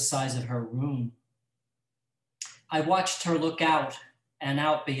 almost the size of her room. I watched her look out and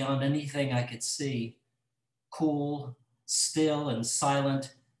out beyond anything I could see, cool, still, and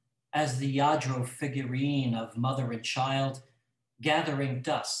silent as the Yadro figurine of mother and child gathering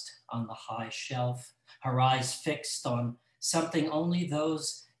dust on the high shelf, her eyes fixed on something only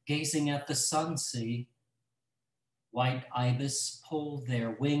those gazing at the sun see. White ibis pulled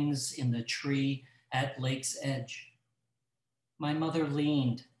their wings in the tree at lake's edge. My mother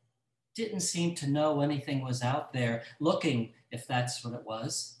leaned, didn't seem to know anything was out there, looking, if that's what it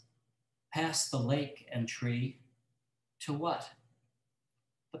was, past the lake and tree. To what?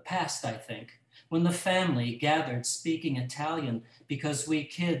 The past, I think, when the family gathered speaking Italian because we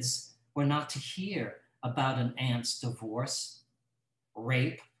kids were not to hear about an aunt's divorce,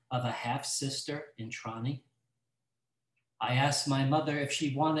 rape of a half-sister in Trani. I asked my mother if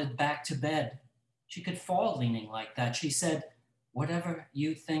she wanted back to bed. She could fall leaning like that. She said, whatever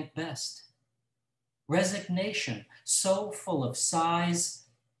you think best. Resignation, so full of sighs,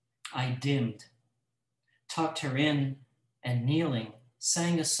 I dimmed, tucked her in, and kneeling,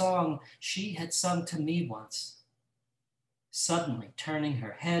 sang a song she had sung to me once. Suddenly turning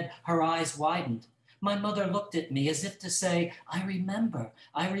her head, her eyes widened. My mother looked at me as if to say, I remember,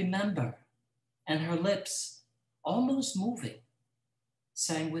 and her lips, almost moving,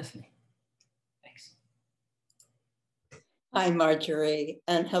 sang with me. Thanks. Hi, Marjorie,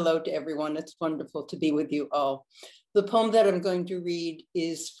 and hello to everyone. It's wonderful to be with you all. The poem that I'm going to read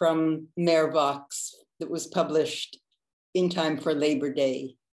is from Mayor Vox that was published in time for Labor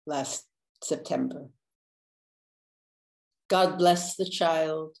Day last September. God bless the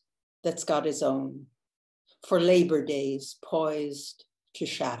child that's got his own, for Labor Days poised to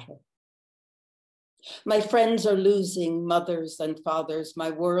shatter. My friends are losing mothers and fathers.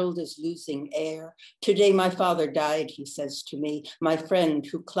 My world is losing air. Today my father died, he says to me, my friend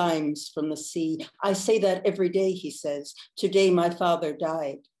who climbs from the sea. I say that every day, he says. Today my father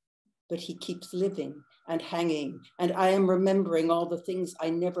died, but he keeps living and hanging, and I am remembering all the things I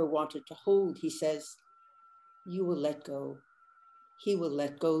never wanted to hold, he says. You will let go. He will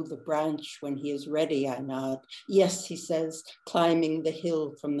let go the branch when he is ready, I nod. Yes, he says, climbing the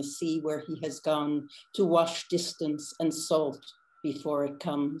hill from the sea where he has gone to wash distance and salt before it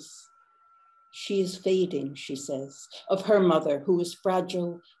comes. She is fading, she says, of her mother who is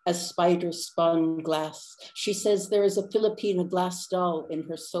fragile as spider-spun glass. She says there is a Filipina glass doll in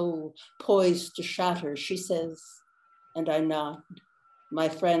her soul, poised to shatter, she says, and I nod. My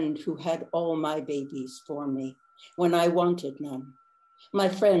friend who had all my babies for me when I wanted none. My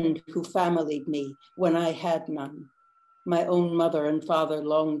friend who familied me when I had none. My own mother and father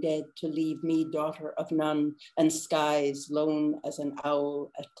long dead to leave me daughter of none, and skies lone as an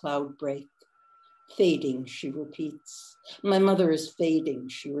owl at cloud break. Fading, she repeats. My mother is fading,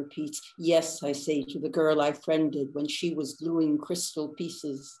 she repeats. Yes, I say to the girl I friended when she was gluing crystal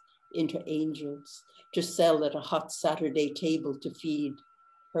pieces into angels to sell at a hot Saturday table to feed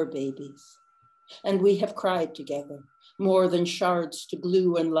her babies. And we have cried together, more than shards to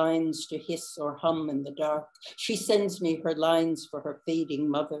glue and lines to hiss or hum in the dark. She sends me her lines for her fading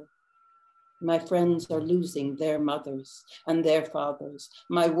mother. My friends are losing their mothers and their fathers.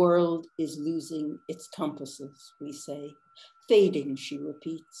 My world is losing its compasses, we say. Fading, she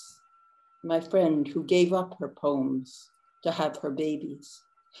repeats. My friend who gave up her poems to have her babies,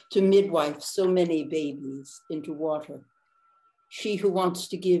 to midwife so many babies into water. She who wants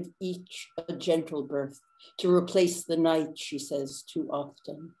to give each a gentle birth, to replace the night, she says too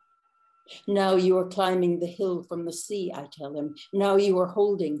often. Now you are climbing the hill from the sea, I tell him. Now you are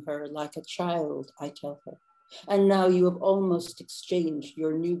holding her like a child, I tell her. And now you have almost exchanged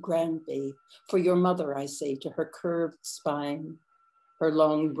your new grandbabe for your mother, I say, to her curved spine, her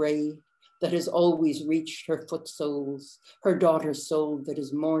long braid that has always reached her foot soles, her daughter's soul that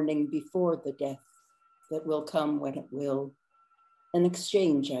is mourning before the death that will come when it will. An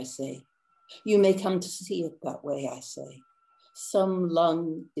exchange, I say. You may come to see it that way, I say. Some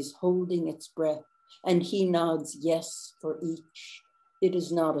lung is holding its breath, and he nods yes for each. It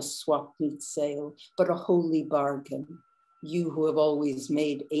is not a swap meet sale, but a holy bargain. You who have always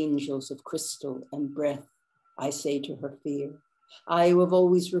made angels of crystal and breath, I say to her fear. I who have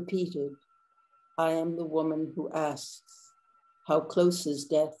always repeated, I am the woman who asks, how close is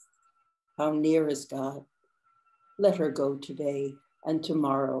death? How near is God? Let her go today. And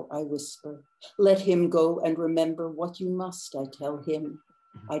tomorrow, I whisper, let him go and remember what you must, I tell him,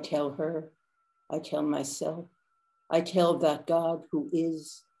 I tell her, I tell myself, I tell that God who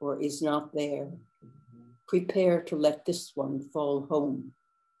is or is not there. Prepare to let this one fall home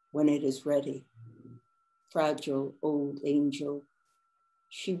when it is ready. Fragile old angel,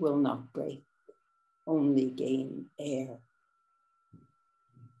 she will not break, only gain air.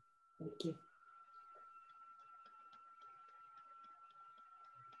 Thank you.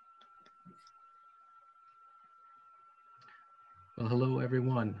 Well, hello,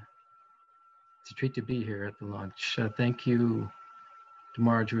 everyone. It's a treat to be here at the launch. Thank you to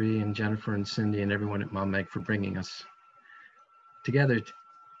Marjorie and Jennifer and Cindy and everyone at Mom Meg for bringing us together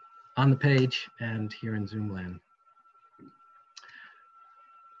on the page and here in Zoom land.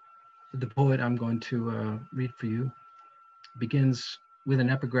 The poet I'm going to read for you begins with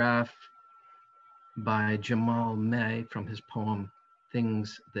an epigraph by Jamal May from his poem,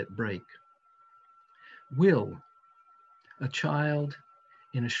 Things That Break. Will, a child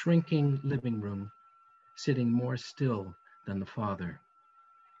in a shrinking living room, sitting more still than the father.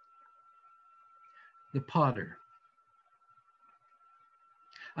 The potter.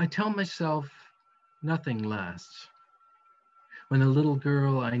 I tell myself nothing lasts. When a little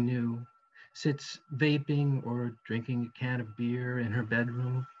girl I knew sits vaping or drinking a can of beer in her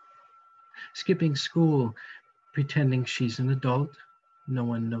bedroom, skipping school, pretending she's an adult no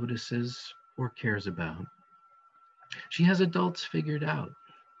one notices or cares about. She has adults figured out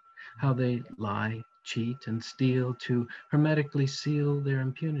how they lie, cheat, and steal to hermetically seal their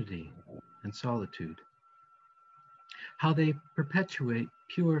impunity and solitude. How they perpetuate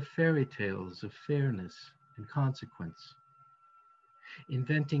pure fairy tales of fairness and consequence,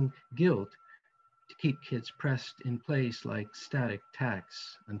 inventing guilt to keep kids pressed in place like static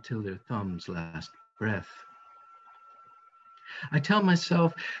tacks until their thumbs' last breath. I tell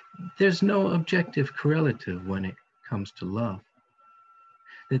myself there's no objective correlative when it comes to love,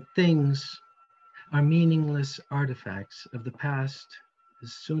 that things are meaningless artifacts of the past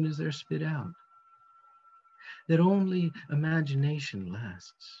as soon as they're spit out, that only imagination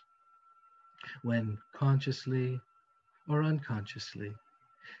lasts, when consciously or unconsciously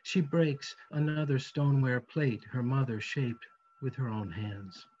she breaks another stoneware plate her mother shaped with her own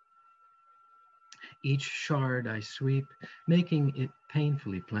hands. Each shard I sweep, making it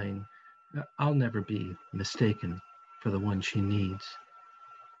painfully plain, I'll never be mistaken for the one she needs.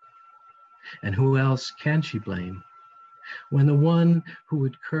 And who else can she blame when the one who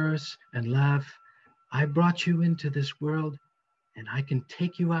would curse and laugh, I brought you into this world and I can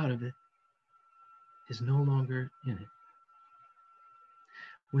take you out of it, is no longer in it?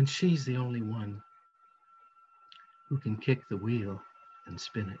 When she's the only one who can kick the wheel and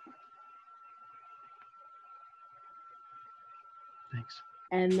spin it. Thanks.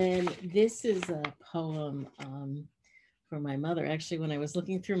 And then this is a poem for my mother. Actually, when I was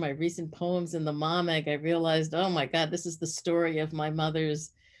looking through my recent poems in the Mom Egg, I realized, oh my God, this is the story of my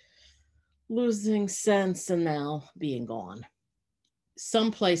mother's losing sense and now being gone.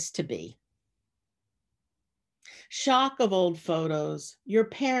 Someplace to be. Shock of old photos, your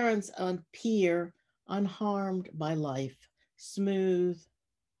parents appear unharmed by life, smooth.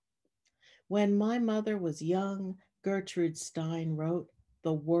 When my mother was young, Gertrude Stein wrote,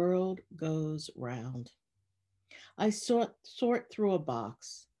 "The world goes round." I sort through a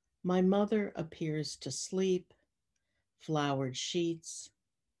box. My mother appears to sleep, flowered sheets.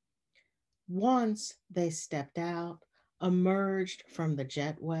 Once they stepped out, emerged from the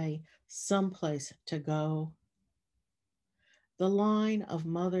jetway, someplace to go. The line of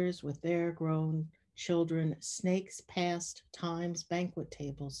mothers with their grown children snakes past time's banquet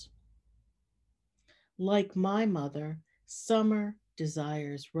tables. Like my mother, summer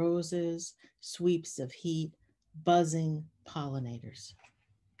desires roses, sweeps of heat, buzzing pollinators.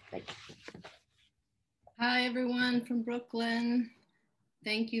 Thank you. Hi, everyone from Brooklyn.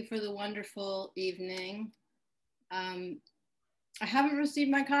 Thank you for the wonderful evening. I haven't received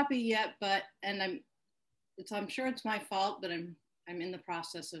my copy yet, I'm sure it's my fault, but I'm in the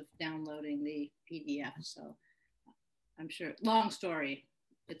process of downloading the PDF. So I'm sure, long story,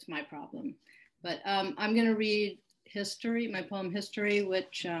 it's my problem. But I'm going to read History, my poem History,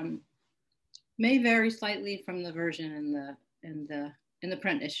 which may vary slightly from the version in the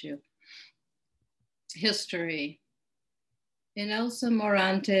print issue. History. In Elsa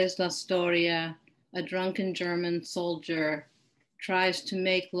Morante's La Storia, a drunken German soldier tries to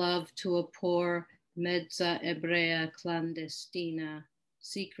make love to a poor mezza ebrea clandestina,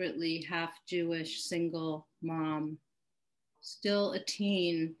 secretly half Jewish single mom. Still a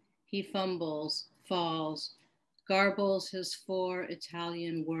teen, he fumbles, falls, garbles his 4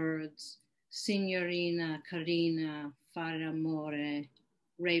 Italian words, signorina, carina, fare amore,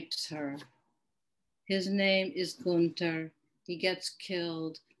 rapes her. His name is Gunther. He gets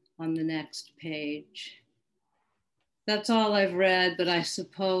killed on the next page. That's all I've read, but I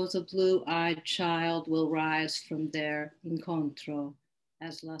suppose a blue-eyed child will rise from their incontro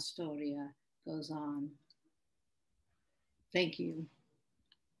as La Storia goes on. Thank you.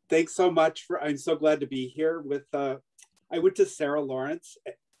 Thanks so much. I'm so glad to be here with, I went to Sarah Lawrence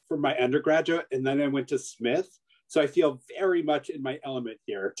for my undergraduate, and then I went to Smith. So I feel very much in my element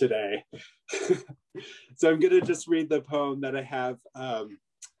here today. So I'm gonna just read the poem that I have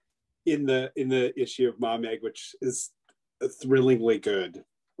in the issue of Mom Egg, which is thrillingly good.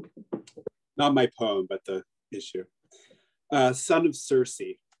 Not my poem, but the issue. Son of Circe.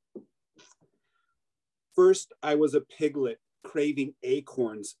 First, I was a piglet craving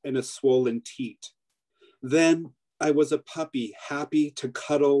acorns and a swollen teat. Then I was a puppy happy to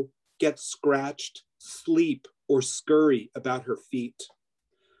cuddle, get scratched, sleep, or scurry about her feet.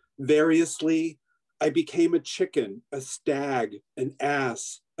 Variously, I became a chicken, a stag, an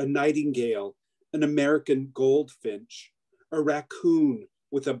ass, a nightingale, an American goldfinch, a raccoon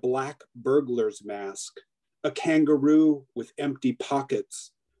with a black burglar's mask, a kangaroo with empty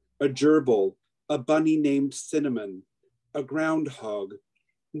pockets, a gerbil, a bunny named Cinnamon, a groundhog,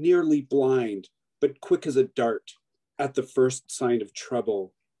 nearly blind, but quick as a dart at the first sign of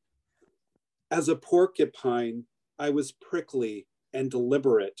trouble. As a porcupine, I was prickly and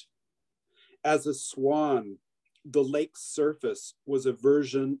deliberate. As a swan, the lake's surface was a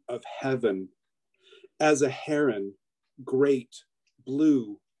version of heaven. As a heron, great,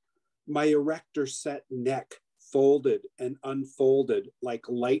 blue, my erector set neck folded and unfolded like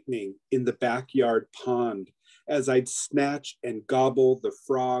lightning in the backyard pond. As I'd snatch and gobble the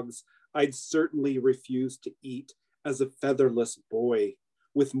frogs I'd certainly refuse to eat as a featherless boy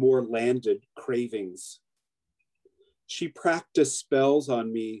with more landed cravings. She practiced spells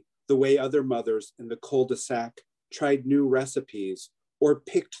on me the way other mothers in the cul-de-sac tried new recipes or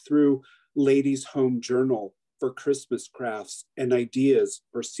picked through Ladies' Home Journal for Christmas crafts and ideas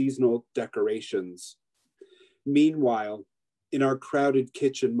for seasonal decorations. Meanwhile, in our crowded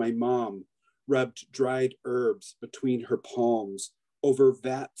kitchen, my mom rubbed dried herbs between her palms over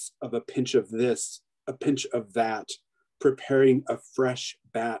vats of a pinch of this, a pinch of that, preparing a fresh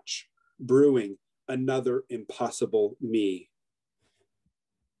batch, brewing another impossible me.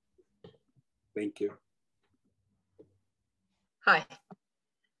 Thank you. Hi,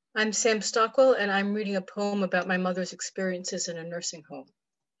 I'm Samn Stockwell, and I'm reading a poem about my mother's experiences in a nursing home.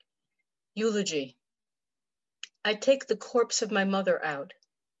 Eulogy. I take the corpse of my mother out.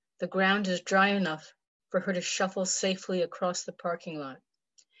 The ground is dry enough for her to shuffle safely across the parking lot.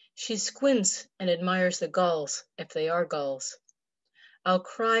 She squints and admires the gulls, if they are gulls. I'll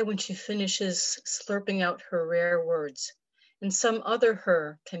cry when she finishes slurping out her rare words, and some other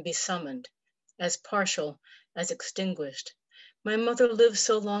her can be summoned, as partial, as extinguished. My mother lived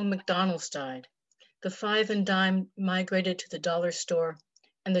so long McDonald's died. The 5 and dime migrated to the dollar store,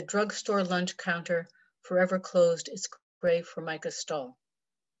 and the drugstore lunch counter forever closed its gray Formica stall.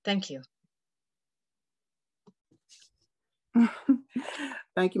 Thank you.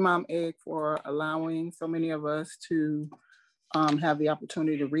 Thank you, Mom Egg, for allowing so many of us to have the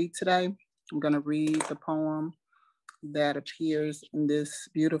opportunity to read today. I'm going to read the poem that appears in this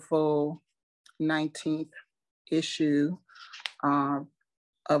beautiful 19th issue of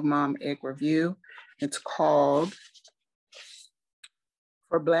Mom Egg Review. It's called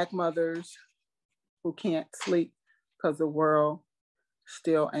For Black Mothers Who Can't Sleep Because the World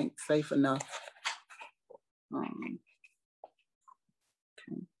Still Ain't Safe Enough. Okay.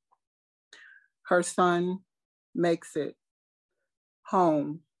 Her son makes it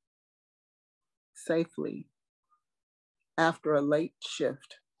home safely after a late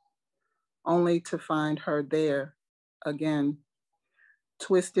shift, only to find her there again,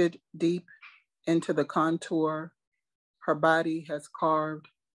 twisted deep into the contour her body has carved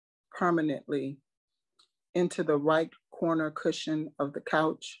permanently into the right corner cushion of the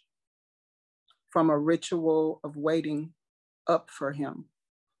couch from a ritual of waiting up for him.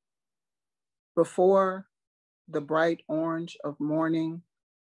 Before the bright orange of morning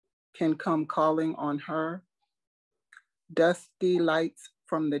can come calling on her, dusty lights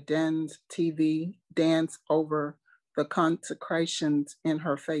from the den's TV dance over the consecrations in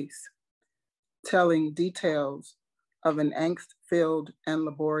her face, telling details of an angst-filled and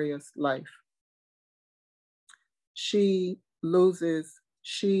laborious life. She loses,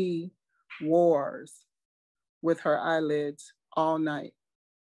 she wars with her eyelids all night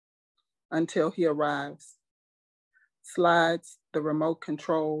until he arrives, slides the remote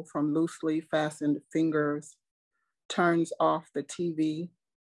control from loosely fastened fingers, turns off the TV,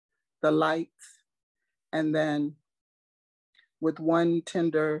 the lights, and then with one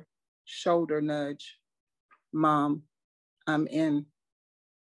tender shoulder nudge, Mom, I'm in.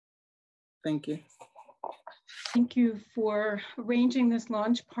 Thank you. Thank you for arranging this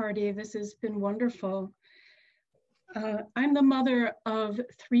launch party. This has been wonderful. I'm the mother of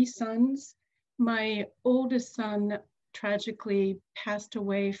 3 sons. My oldest son tragically passed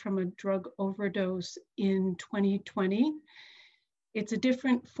away from a drug overdose in 2020. It's a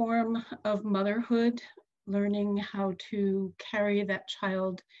different form of motherhood, learning how to carry that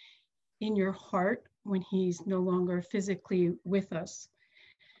child in your heart when he's no longer physically with us.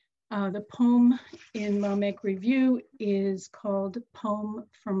 The poem in Mom Egg Review is called Poem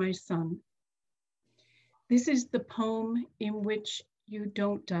for My Son. This is the poem in which you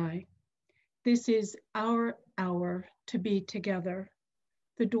don't die. This is our hour to be together.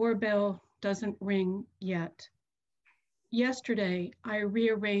 The doorbell doesn't ring yet. Yesterday, I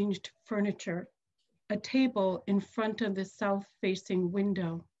rearranged furniture, a table in front of the south-facing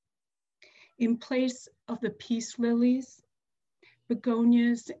window. In place of the peace lilies,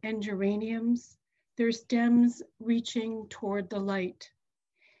 begonias and geraniums, their stems reaching toward the light.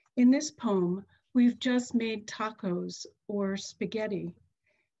 In this poem, we've just made tacos or spaghetti.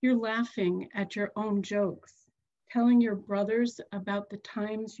 You're laughing at your own jokes, telling your brothers about the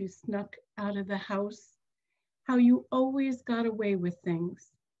times you snuck out of the house, how you always got away with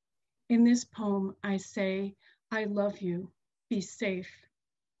things. In this poem, I say, I love you, be safe.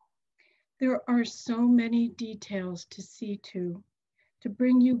 There are so many details to see to. To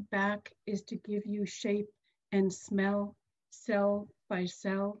bring you back is to give you shape and smell, cell by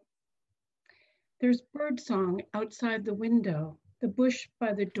cell. There's birdsong outside the window. The bush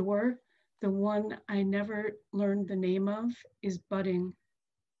by the door, the one I never learned the name of, is budding.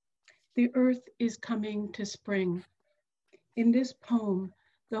 The earth is coming to spring. In this poem,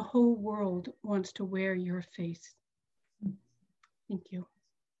 the whole world wants to wear your face. Thank you.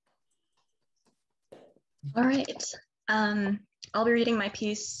 All right. I'll be reading my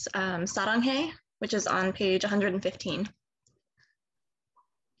piece, Saranghae, which is on page 115.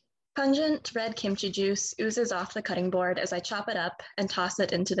 Pungent red kimchi juice oozes off the cutting board as I chop it up and toss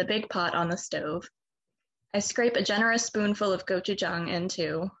it into the big pot on the stove. I scrape a generous spoonful of gochujang in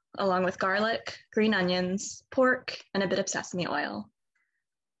too, along with garlic, green onions, pork, and a bit of sesame oil.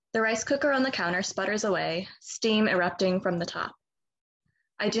 The rice cooker on the counter sputters away, steam erupting from the top.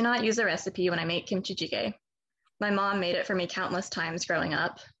 I do not use a recipe when I make kimchi jjigae. My mom made it for me countless times growing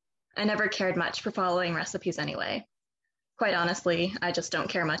up. I never cared much for following recipes anyway. Quite honestly, I just don't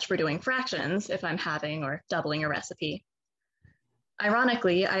care much for doing fractions if I'm halving or doubling a recipe.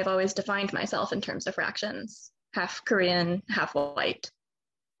 Ironically, I've always defined myself in terms of fractions, half Korean, half white.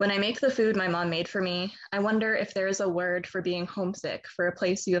 When I make the food my mom made for me, I wonder if there is a word for being homesick for a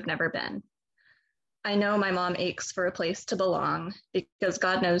place you have never been. I know my mom aches for a place to belong because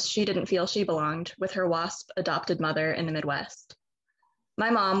God knows she didn't feel she belonged with her WASP adopted mother in the Midwest.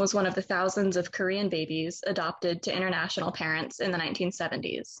 My mom was one of the thousands of Korean babies adopted to international parents in the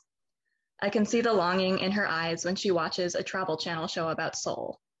 1970s. I can see the longing in her eyes when she watches a Travel Channel show about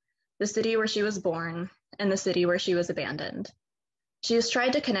Seoul, the city where she was born and the city where she was abandoned. She has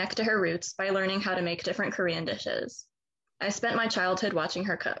tried to connect to her roots by learning how to make different Korean dishes. I spent my childhood watching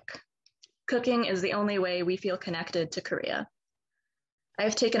her cook. Cooking is the only way we feel connected to Korea. I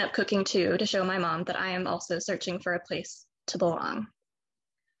have taken up cooking too to show my mom that I am also searching for a place to belong.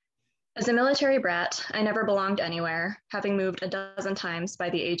 As a military brat, I never belonged anywhere, having moved a dozen times by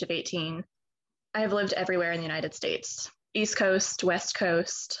the age of 18. I have lived everywhere in the United States, East Coast, West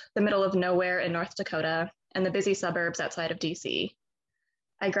Coast, the middle of nowhere in North Dakota, and the busy suburbs outside of DC.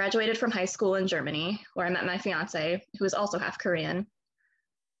 I graduated from high school in Germany, where I met my fiance, who is also half Korean.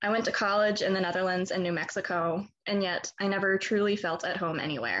 I went to college in the Netherlands and New Mexico, and yet I never truly felt at home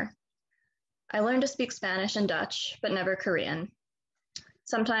anywhere. I learned to speak Spanish and Dutch, but never Korean.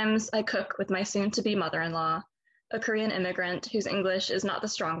 Sometimes I cook with my soon-to-be mother-in-law, a Korean immigrant whose English is not the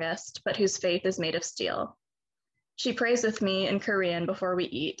strongest, but whose faith is made of steel. She prays with me in Korean before we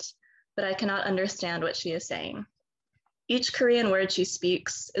eat, but I cannot understand what she is saying. Each Korean word she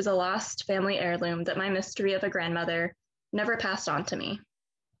speaks is a lost family heirloom that my mystery of a grandmother never passed on to me.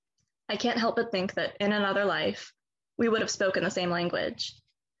 I can't help but think that in another life, we would have spoken the same language.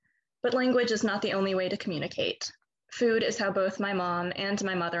 But language is not the only way to communicate. Food is how both my mom and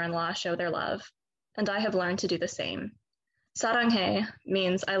my mother-in-law show their love, and I have learned to do the same. Saranghae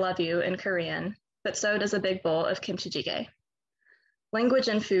means I love you in Korean, but so does a big bowl of kimchi jjigae. Language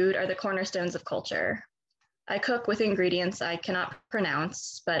and food are the cornerstones of culture. I cook with ingredients I cannot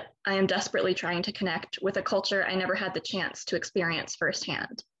pronounce, but I am desperately trying to connect with a culture I never had the chance to experience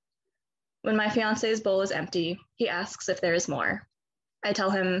firsthand. When my fiance's bowl is empty, he asks if there is more. I tell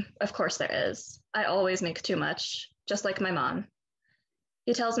him, of course there is. I always make too much, just like my mom.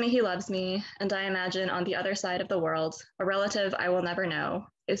 He tells me he loves me, and I imagine on the other side of the world, a relative I will never know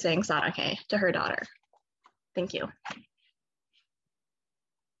is saying saranghae to her daughter. Thank you.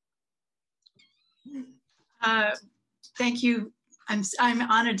 Thank you. I'm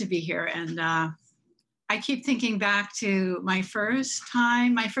honored to be here, and I keep thinking back to my first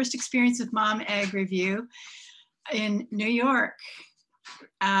experience with Mom Egg Review in New York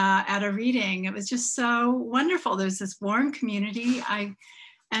at a reading. It was just so wonderful. There's this warm community. I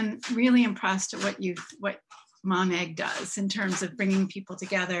am really impressed at what Mom Egg does in terms of bringing people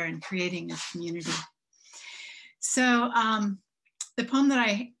together and creating a community. So the poem that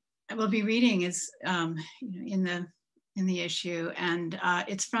I will be reading is in the issue, and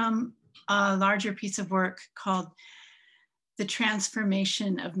it's from a larger piece of work called The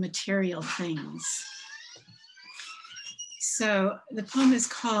Transformation of Material Things. So the poem is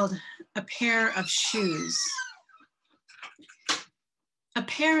called A Pair of Shoes. A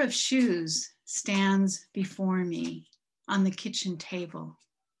pair of shoes stands before me on the kitchen table.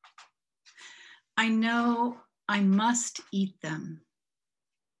 I know I must eat them.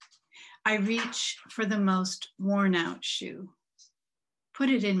 I reach for the most worn out shoe, put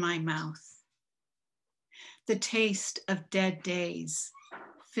it in my mouth. The taste of dead days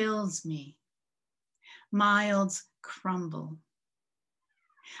fills me. Milds crumble.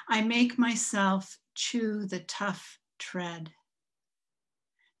 I make myself chew the tough tread.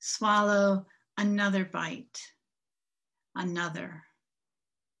 Swallow another bite, another.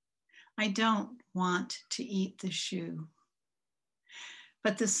 I don't want to eat the shoe,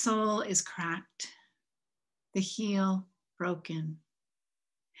 but the sole is cracked, the heel broken.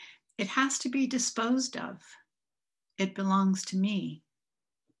 It has to be disposed of. It belongs to me.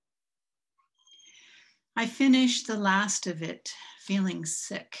 I finish the last of it, feeling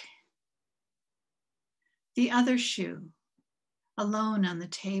sick. The other shoe, alone on the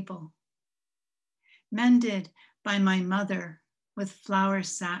table, mended by my mother with flour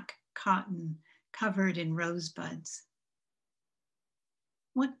sack cotton covered in rosebuds.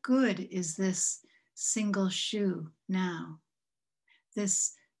 What good is this single shoe now,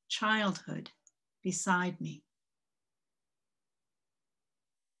 this childhood beside me?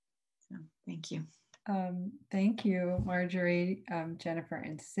 So, thank you. Thank you, Marjorie, Jennifer,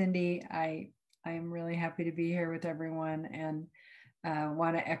 and Cindy. I am really happy to be here with everyone, and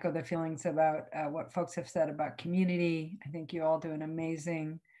want to echo the feelings about what folks have said about community. I think you all do an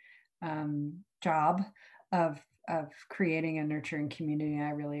amazing job of creating a nurturing community, and I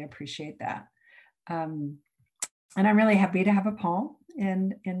really appreciate that. And I'm really happy to have a poem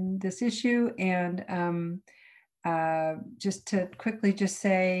in this issue. And just to quickly just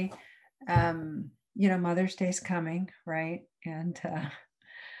say, you know, Mother's Day's coming, right? And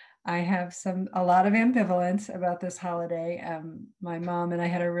I have a lot of ambivalence about this holiday. My mom and I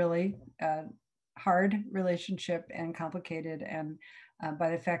had a really hard relationship and complicated, and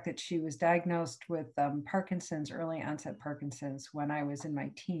by the fact that she was diagnosed with Parkinson's, early onset Parkinson's, when I was in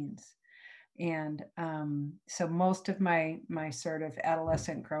my teens. And so most of my sort of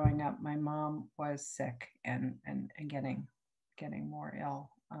adolescent growing up, my mom was sick and getting more ill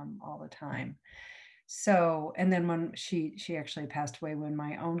all the time. So, and then when she actually passed away when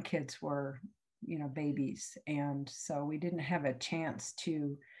my own kids were, you know, babies. And so we didn't have a chance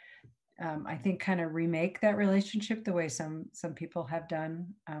to, I think, kind of remake that relationship the way some people have done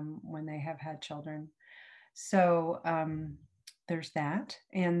when they have had children. So there's that.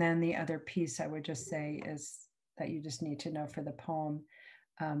 And then the other piece I would just say is that you just need to know for the poem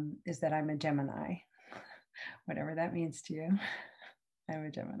is that I'm a Gemini, whatever that means to you. I'm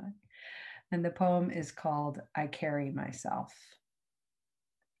a Gemini. And the poem is called I Carry Myself.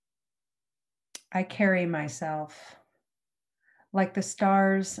 I carry myself like the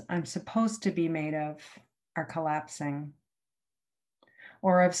stars I'm supposed to be made of are collapsing,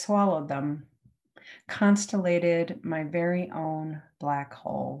 or I've swallowed them, constellated my very own black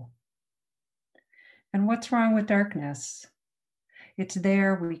hole. And what's wrong with darkness? It's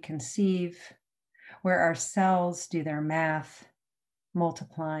there we conceive, where our cells do their math,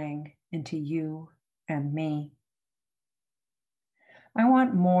 multiplying into you and me. I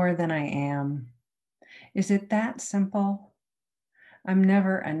want more than I am. Is it that simple? I'm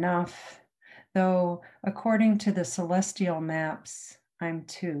never enough, though according to the celestial maps, I'm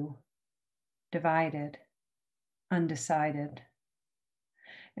two, divided, undecided.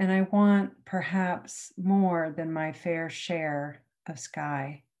 And I want perhaps more than my fair share of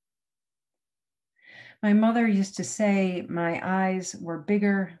sky. My mother used to say my eyes were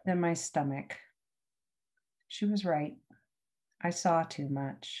bigger than my stomach. She was right. I saw too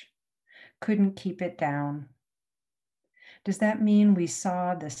much, couldn't keep it down. Does that mean we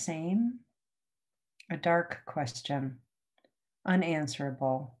saw the same? A dark question,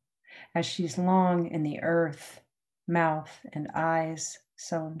 unanswerable, as she's long in the earth, mouth and eyes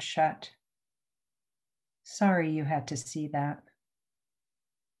sewn shut. Sorry you had to see that.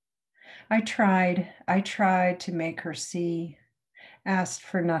 I tried to make her see, asked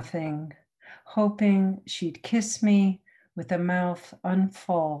for nothing, hoping she'd kiss me with a mouth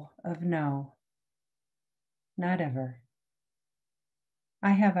unfull of no. Not ever.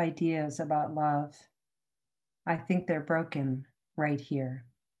 I have ideas about love. I think they're broken right here.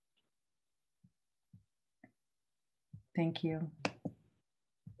 Thank you.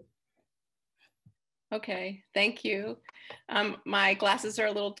 Okay, thank you. My glasses are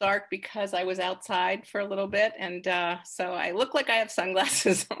a little dark because I was outside for a little bit, and so I look like I have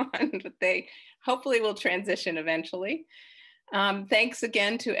sunglasses on, but they hopefully will transition eventually. Thanks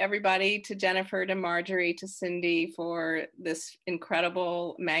again to everybody, to Jennifer, to Marjorie, to Cindy for this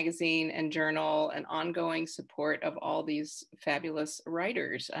incredible magazine and journal and ongoing support of all these fabulous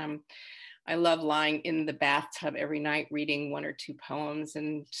writers. I love lying in the bathtub every night reading one or two poems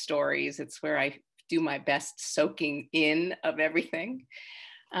and stories. It's where I do my best soaking in of everything.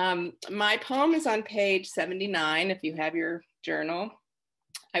 My poem is on page 79 if you have your journal.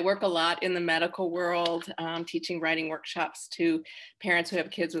 I work a lot in the medical world, teaching writing workshops to parents who have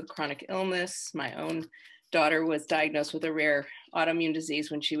kids with chronic illness. My own daughter was diagnosed with a rare autoimmune disease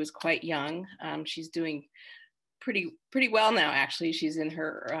when she was quite young. She's doing pretty well now, actually. She's in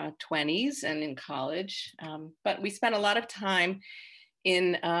her 20s and in college, but we spent a lot of time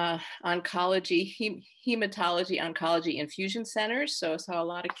in oncology, hematology, oncology infusion centers. So I saw a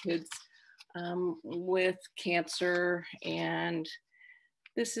lot of kids with cancer, and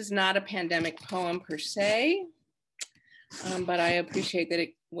this is not a pandemic poem per se, but I appreciate that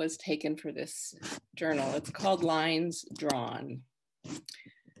it was taken for this journal. It's called Lines Drawn.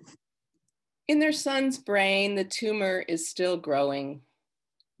 In their son's brain, the tumor is still growing.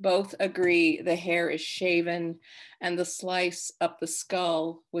 Both agree the hair is shaven and the slice up the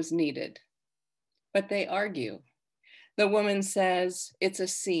skull was needed. But they argue. The woman says it's a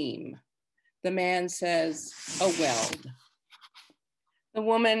seam. The man says a weld. The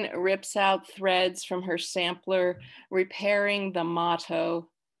woman rips out threads from her sampler, repairing the motto,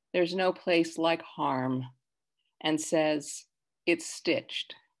 "There's no place like harm," and says, "It's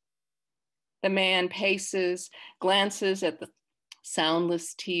stitched." The man paces, glances at the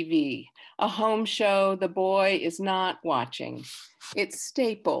soundless TV, a home show the boy is not watching. It's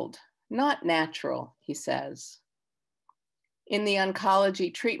stapled, not natural, he says. In the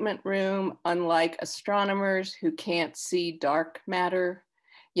oncology treatment room, unlike astronomers who can't see dark matter,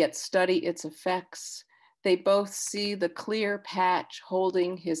 yet study its effects, they both see the clear patch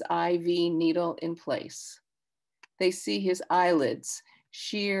holding his IV needle in place. They see his eyelids,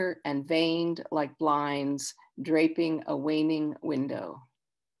 sheer and veined like blinds, draping a waning window.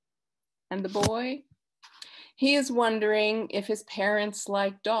 And the boy? He is wondering if his parents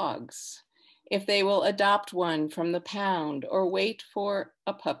like dogs, if they will adopt one from the pound or wait for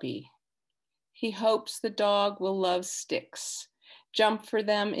a puppy. He hopes the dog will love sticks, jump for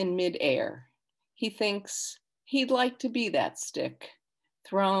them in midair. He thinks he'd like to be that stick,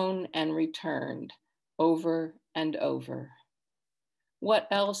 thrown and returned over and over. What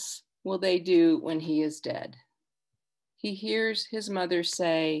else will they do when he is dead? He hears his mother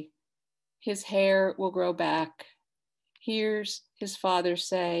say, his hair will grow back. Hears his father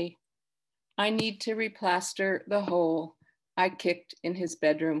say, I need to replaster the hole I kicked in his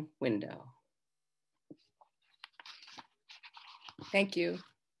bedroom window. Thank you.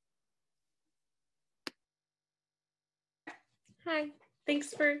 Hi,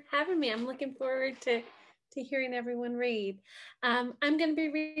 thanks for having me. I'm looking forward to hearing everyone read. I'm going to be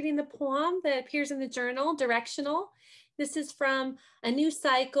reading the poem that appears in the journal, Directional. This is from a new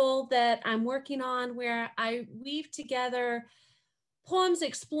cycle that I'm working on where I weave together poems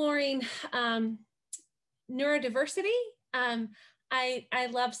exploring neurodiversity. I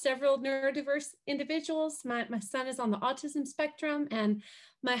love several neurodiverse individuals. My son is on the autism spectrum, and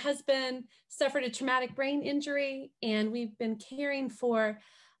my husband suffered a traumatic brain injury, and we've been caring for,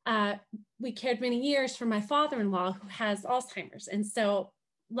 we cared many years for my father-in-law who has Alzheimer's. And so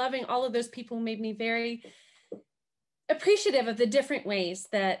loving all of those people made me very appreciative of the different ways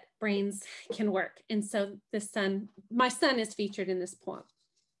that brains can work. And so my son is featured in this poem.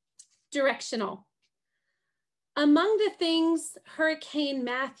 Directional. Among the things Hurricane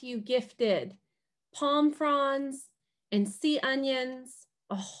Matthew gifted, palm fronds and sea onions,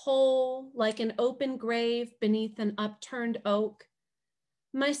 a hole like an open grave beneath an upturned oak,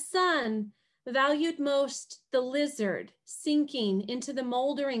 my son valued most the lizard sinking into the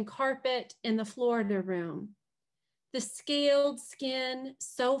moldering carpet in the Florida room. The scaled skin,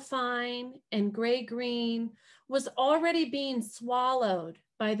 so fine and gray-green, was already being swallowed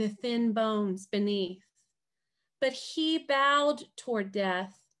by the thin bones beneath. But he bowed toward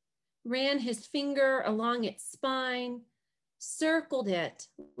death, ran his finger along its spine, circled it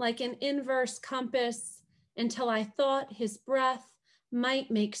like an inverse compass until I thought his breath might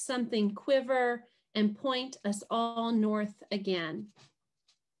make something quiver and point us all north again.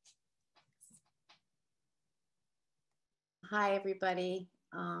 Hi, everybody.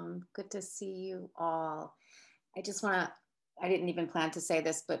 Good to see you all. I just want to, I didn't even plan to say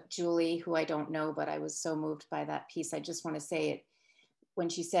this, but Julie, who I don't know, but I was so moved by that piece. I just want to say it when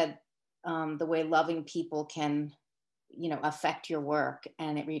she said the way loving people can, affect your work.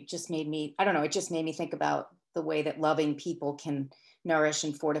 And it just made me, I don't know, it just made me think about the way that loving people can nourish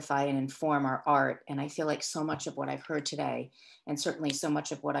and fortify and inform our art. And I feel like so much of what I've heard today, and certainly so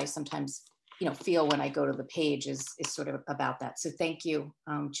much of what I sometimes feel when I go to the page is sort of about that. So thank you,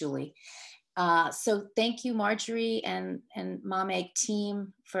 Julie. So thank you, Marjorie and Mom Egg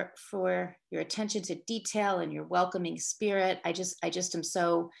team for your attention to detail and your welcoming spirit. I just am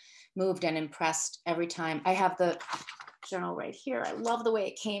so moved and impressed every time. I have the journal right here. I love the way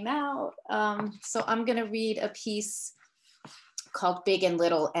it came out. So I'm gonna read a piece called Big and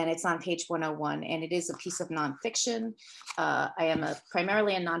Little, and it's on page 101, and it is a piece of nonfiction. I am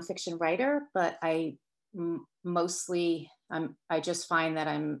primarily a nonfiction writer, but I just find that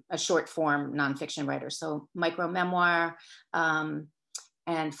I'm a short form nonfiction writer. So micro memoir and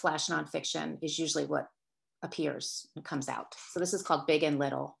flash nonfiction is usually what appears and comes out. So this is called Big and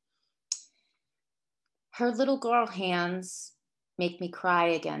Little. Her little girl hands make me cry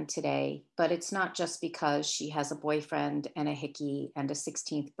again today, but it's not just because she has a boyfriend and a hickey and a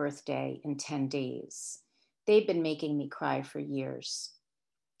 16th birthday in 10 days. They've been making me cry for years.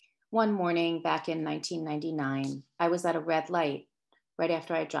 One morning back in 1999, I was at a red light right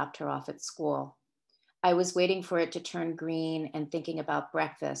after I dropped her off at school. I was waiting for it to turn green and thinking about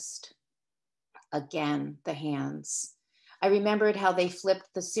breakfast. Again, the hands. I remembered how they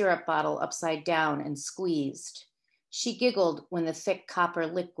flipped the syrup bottle upside down and squeezed. She giggled when the thick copper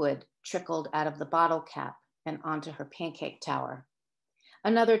liquid trickled out of the bottle cap and onto her pancake tower.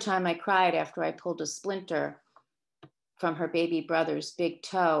 Another time I cried after I pulled a splinter from her baby brother's big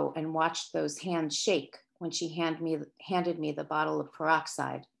toe and watched those hands shake when she handed me the bottle of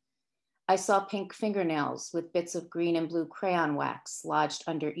peroxide. I saw pink fingernails with bits of green and blue crayon wax lodged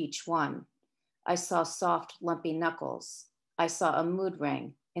under each one. I saw soft, lumpy knuckles. I saw a mood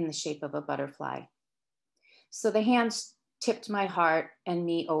ring in the shape of a butterfly. So the hands tipped my heart and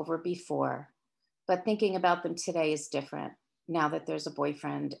me over before, but thinking about them today is different now that there's a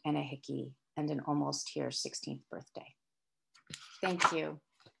boyfriend and a hickey and an almost here 16th birthday. Thank you.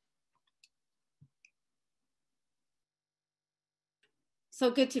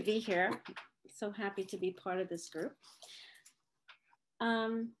 So good to be here. So happy to be part of this group.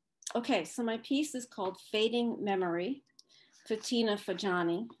 Okay, so my piece is called Fading Memory, Fatina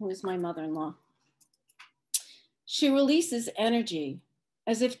Fajani, who is my mother-in-law. She releases energy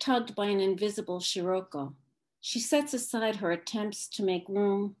as if tugged by an invisible Shiroko. She sets aside her attempts to make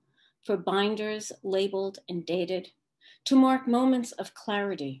room for binders labeled and dated to mark moments of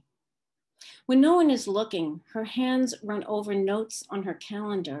clarity. When no one is looking, her hands run over notes on her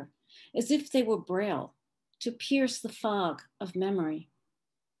calendar as if they were braille to pierce the fog of memory.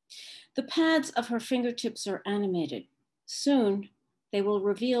 The pads of her fingertips are animated. Soon, they will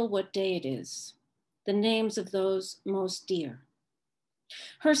reveal what day it is, the names of those most dear.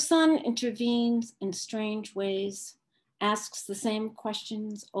 Her son intervenes in strange ways, asks the same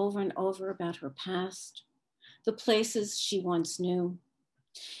questions over and over about her past, the places she once knew.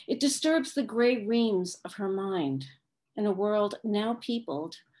 It disturbs the gray reams of her mind in a world now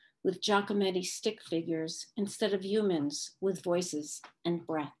peopled with Giacometti stick figures instead of humans with voices and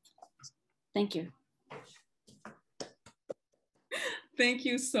breath. Thank you. Thank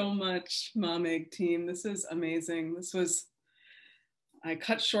you so much, Mom Egg team. This is amazing. I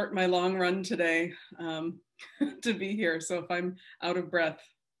cut short my long run today to be here. So if I'm out of breath,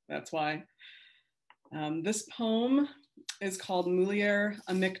 that's why. This poem is called Mulier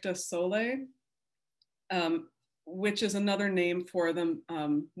Amicta Sole, which is another name for the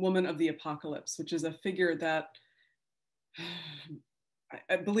woman of the apocalypse, which is a figure that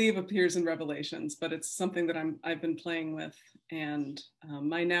I believe appears in Revelations, but it's something that I've been playing with. And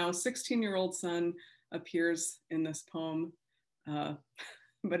my now 16-year-old son appears in this poem,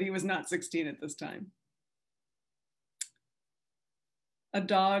 but he was not 16 at this time. A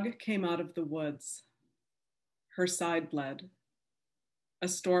dog came out of the woods. Her side bled. A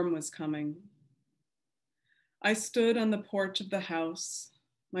storm was coming. I stood on the porch of the house.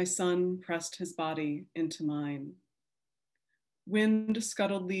 My son pressed his body into mine. Wind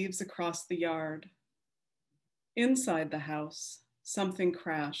scuttled leaves across the yard. Inside the house, something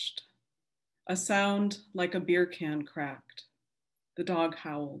crashed. A sound like a beer can cracked. The dog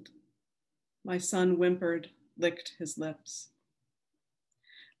howled. My son whimpered, licked his lips.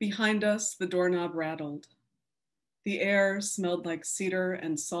 Behind us, the doorknob rattled. The air smelled like cedar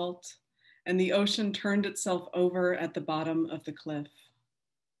and salt, and the ocean turned itself over at the bottom of the cliff.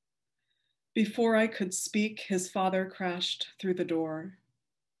 Before I could speak, his father crashed through the door.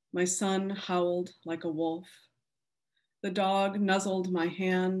 My son howled like a wolf. The dog nuzzled my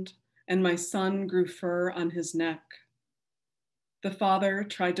hand, and my son grew fur on his neck. The father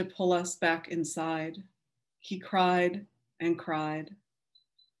tried to pull us back inside. He cried and cried.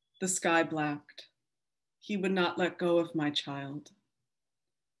 The sky blacked. He would not let go of my child.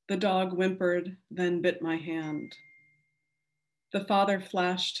 The dog whimpered, then bit my hand. The father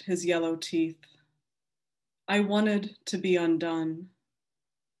flashed his yellow teeth. I wanted to be undone.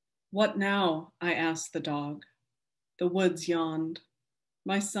 What now? I asked the dog. The woods yawned.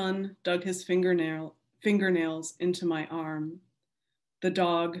 My son dug his fingernails into my arm. The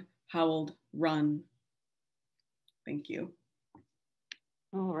dog howled, run. Thank you.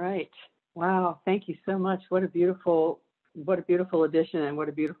 All right. Wow. Thank you so much. What a beautiful edition and what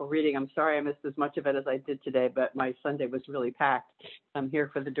a beautiful reading. I'm sorry I missed as much of it as I did today, but my Sunday was really packed. I'm here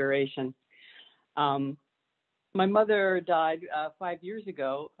for the duration. My mother died 5 years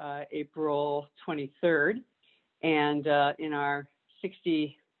ago, April 23rd. And in our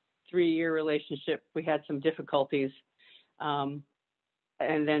 63-year relationship, we had some difficulties and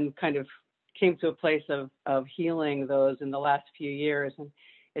then kind of came to a place of healing those in the last few years. And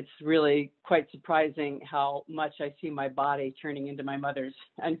it's really quite surprising how much I see my body turning into my mother's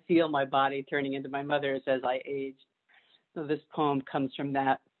and feel my body turning into my mother's as I age. So this poem comes from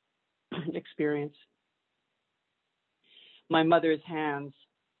that experience. My mother's hands.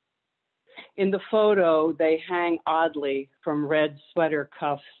 In the photo, they hang oddly from red sweater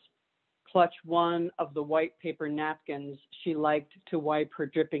cuffs, clutch one of the white paper napkins she liked to wipe her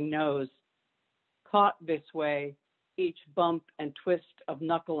dripping nose. Caught this way, each bump and twist of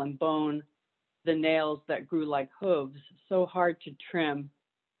knuckle and bone, the nails that grew like hooves, so hard to trim.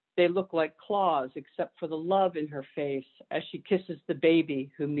 They look like claws except for the love in her face as she kisses the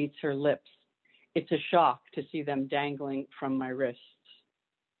baby who meets her lips. It's a shock to see them dangling from my wrists.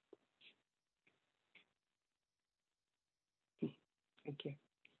 Thank you.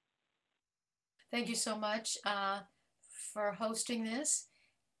 Thank you so much for hosting this.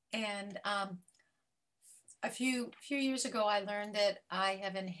 And a few years ago, I learned that I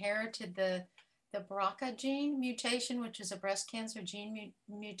have inherited the BRCA gene mutation, which is a breast cancer gene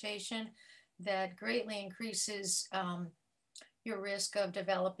mutation that greatly increases your risk of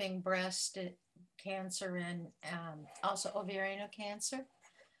developing breast cancer and also ovarian cancer.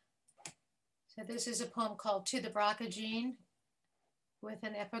 So this is a poem called To the BRCA Gene with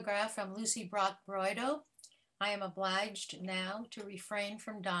an epigraph from Lucy Brock-Broido. I am obliged now to refrain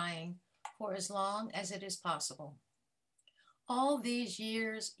from dying for as long as it is possible. All these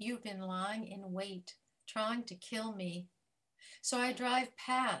years you've been lying in wait, trying to kill me. So I drive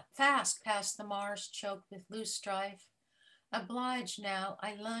fast past the Mars choked with loose strife. Obliged now,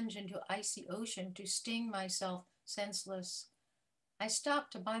 I lunge into icy ocean to sting myself senseless. I stop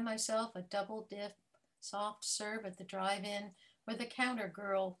to buy myself a double dip, soft serve at the drive-in where the counter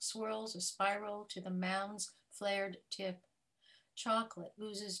girl swirls a spiral to the mound's flared tip. Chocolate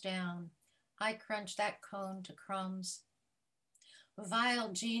oozes down. I crunch that cone to crumbs.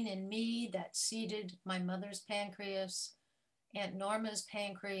 Vile gene in me that seeded my mother's pancreas, Aunt Norma's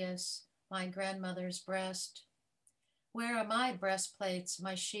pancreas, my grandmother's breast. Where are my breastplates,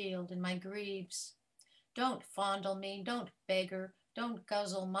 my shield, and my greaves? Don't fondle me, don't beggar, don't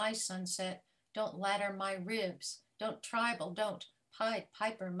guzzle my sunset, don't ladder my ribs, don't tribal, don't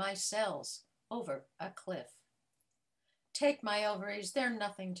piper my cells over a cliff. Take my ovaries, they're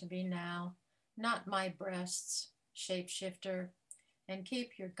nothing to me now, not my breasts, shapeshifter, and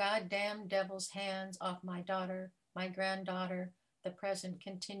keep your goddamn devil's hands off my daughter, my granddaughter, the present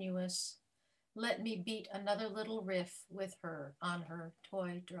continuous. Let me beat another little riff with her on her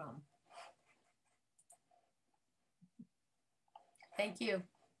toy drum. Thank you.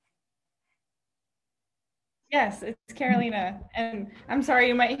 Yes, it's Karolina, and I'm sorry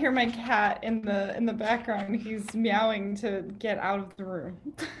you might hear my cat in the background. He's meowing to get out of the room.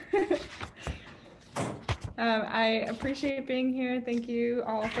 I appreciate being here. Thank you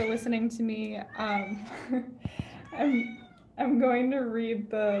all for listening to me. I'm going to read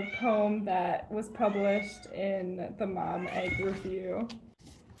the poem that was published in the Mom Egg Review.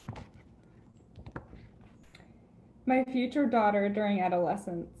 My future daughter during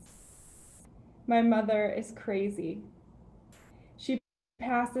adolescence. My mother is crazy. She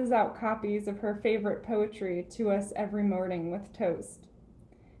passes out copies of her favorite poetry to us every morning with toast.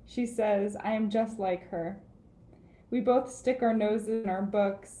 She says, I am just like her. We both stick our noses in our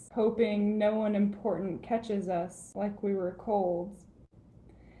books, hoping no one important catches us like we were colds.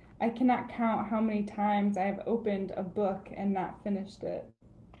 I cannot count how many times I have opened a book and not finished it.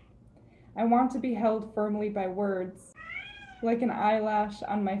 I want to be held firmly by words. Like an eyelash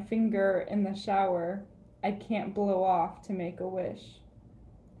on my finger in the shower, I can't blow off to make a wish.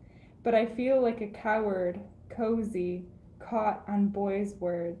 But I feel like a coward, cozy, caught on boys'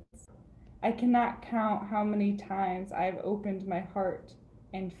 words. I cannot count how many times I've opened my heart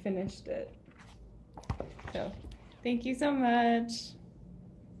and finished it. So, thank you so much.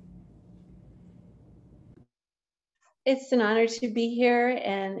 It's an honor to be here,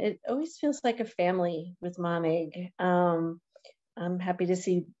 and it always feels like a family with Mom Egg. I'm happy to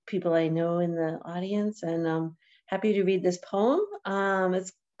see people I know in the audience, and I'm happy to read this poem.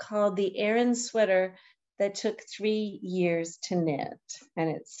 It's called The Aran Sweater That Took 3 Years to Knit, and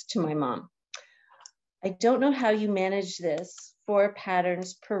it's to my mom. I don't know how you manage this, 4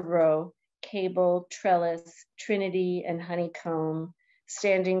 patterns per row, cable, trellis, trinity, and honeycomb,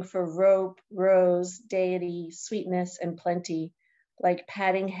 standing for rope, rose, deity, sweetness, and plenty, like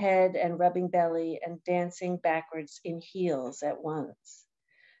patting head and rubbing belly and dancing backwards in heels at once.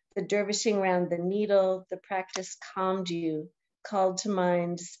 The dervishing round the needle, the practice calmed you, called to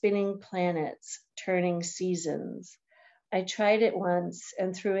mind spinning planets, turning seasons. I tried it once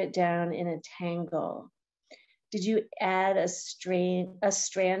and threw it down in a tangle. Did you add a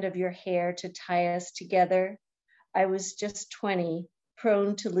strand of your hair to tie us together? I was just 20,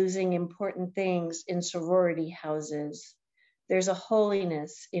 prone to losing important things in sorority houses. There's a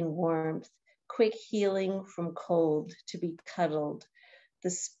holiness in warmth, quick healing from cold to be cuddled, the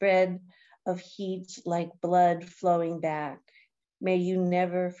spread of heat like blood flowing back. May you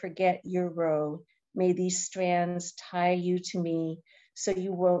never forget your row. May these strands tie you to me so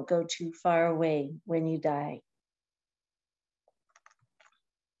you won't go too far away when you die.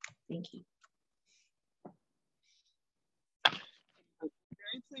 Thank you. I'm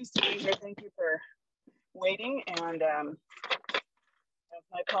very pleased to be here. Thank you for waiting. And as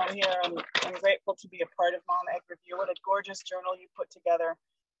my poem here, I'm grateful to be a part of Mom Egg Review. What a gorgeous journal you put together.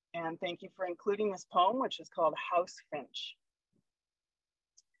 And thank you for including this poem, which is called House Finch.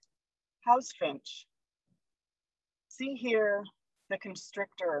 House finch. See here the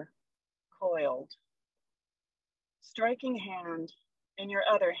constrictor coiled, striking hand in your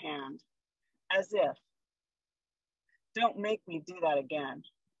other hand, as if, don't make me do that again.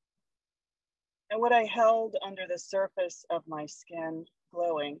 And what I held under the surface of my skin,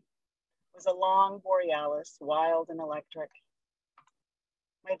 glowing, was a long borealis, wild and electric.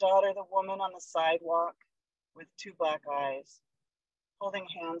 My daughter, the woman on the sidewalk with 2 black eyes, holding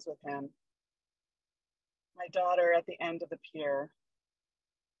hands with him. My daughter at the end of the pier.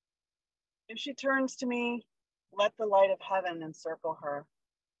 If she turns to me, let the light of heaven encircle her.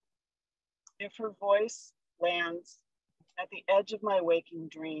 If her voice lands at the edge of my waking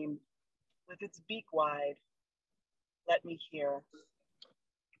dream, with its beak wide, let me hear.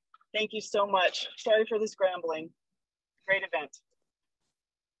 Thank you so much. Sorry for the scrambling. Great event.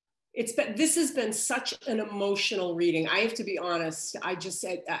 This has been such an emotional reading. I have to be honest. I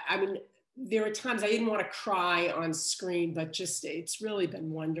mean, there are times I didn't want to cry on screen, but it's really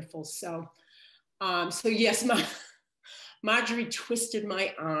been wonderful. So yes, Marjorie twisted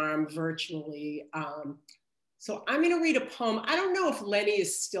my arm virtually. So I'm going to read a poem. I don't know if Lenny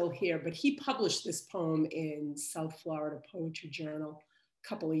is still here, but he published this poem in South Florida Poetry Journal a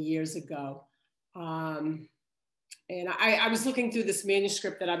couple of years ago. And I was looking through this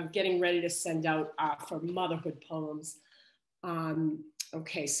manuscript that I'm getting ready to send out for motherhood poems.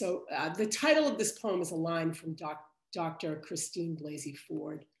 Okay, so the title of this poem is a line from Dr. Christine Blasey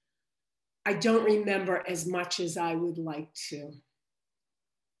Ford. I don't remember as much as I would like to.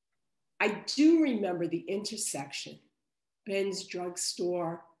 I do remember the intersection, Ben's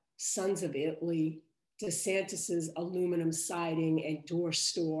drugstore, Sons of Italy, DeSantis's aluminum siding and door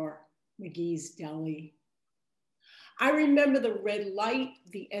store, McGee's Deli. I remember the red light,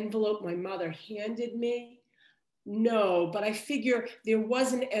 the envelope my mother handed me. No, but I figure there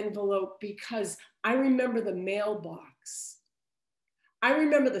was an envelope because I remember the mailbox. I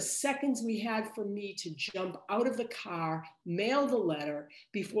remember the seconds we had for me to jump out of the car, mail the letter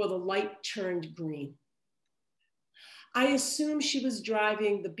before the light turned green. I assume she was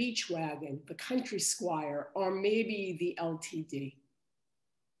driving the beach wagon, the country squire, or maybe the LTD.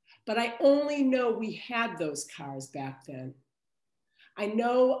 But I only know we had those cars back then. I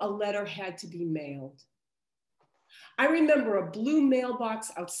know a letter had to be mailed. I remember a blue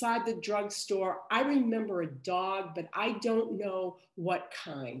mailbox outside the drugstore. I remember a dog, but I don't know what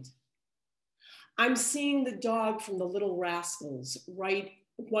kind. I'm seeing the dog from the Little Rascals, white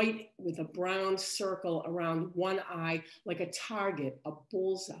with a brown circle around one eye, like a target, a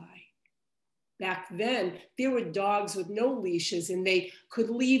bullseye. Back then, there were dogs with no leashes and they could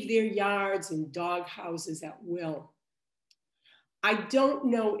leave their yards and dog houses at will. I don't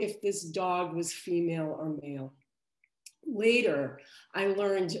know if this dog was female or male. Later, I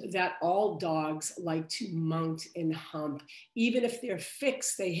learned that all dogs like to mount and hump. Even if they're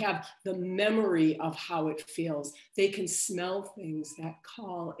fixed, they have the memory of how it feels. They can smell things that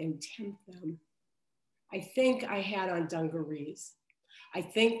call and tempt them. I think I had on dungarees. I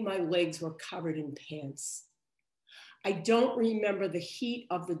think my legs were covered in pants. I don't remember the heat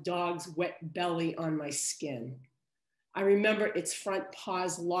of the dog's wet belly on my skin. I remember its front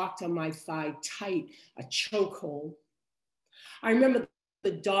paws locked on my thigh tight, a chokehold. I remember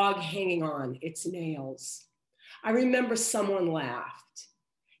the dog hanging on its nails. I remember someone laughed,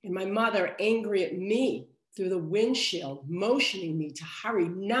 and my mother angry at me through the windshield, motioning me to hurry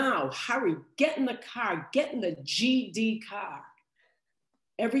now, hurry, get in the car, get in the GD car.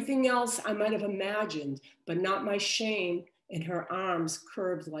 Everything else I might have imagined, but not my shame, and her arms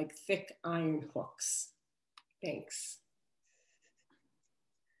curved like thick iron hooks. Thanks.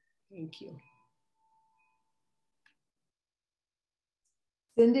 Thank you.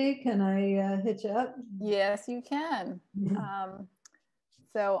 Cindy, can I hit you up? Yes, you can.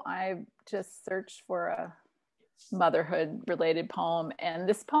 So I just searched for a motherhood related poem, and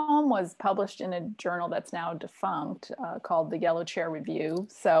this poem was published in a journal that's now defunct called the Yellow Chair Review.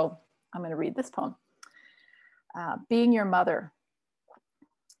 So I'm going to read this poem. Being Your Mother.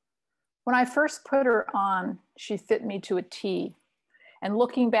 When I first put her on, she fit me to a T, and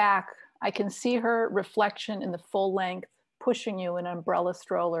looking back, I can see her reflection in the full length pushing you in an umbrella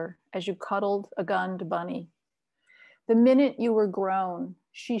stroller as you cuddled a gunned bunny. The minute you were grown,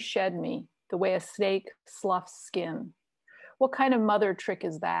 she shed me the way a snake sloughs skin. What kind of mother trick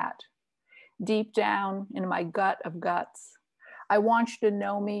is that? Deep down in my gut of guts, I want you to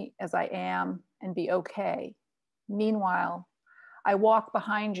know me as I am and be okay. Meanwhile, I walk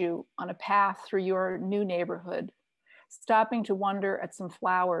behind you on a path through your new neighborhood, stopping to wonder at some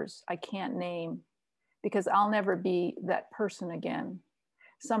flowers I can't name, because I'll never be that person again.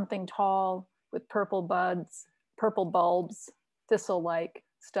 something tall with purple buds, purple bulbs, thistle-like,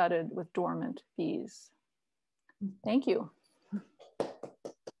 studded with dormant bees. Thank you.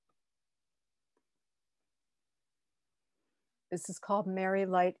 This is called Mary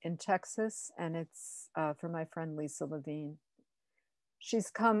Light in Texas, and it's for my friend Lisa Levine. She's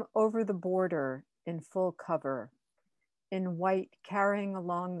come over the border in full cover, in white, carrying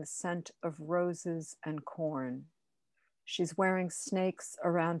along the scent of roses and corn. She's wearing snakes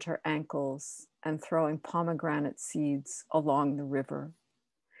around her ankles and throwing pomegranate seeds along the river.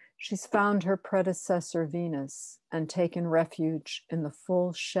 She's found her predecessor Venus and taken refuge in the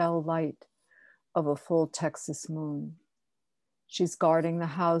full shell light of a full Texas moon. She's guarding the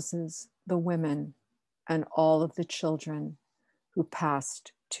houses, the women, and all of the children who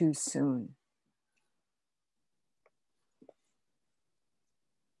passed too soon.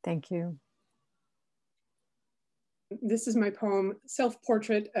 Thank you. This is my poem,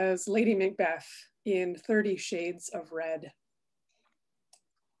 Self-Portrait as Lady Macbeth in 30 Shades of Red.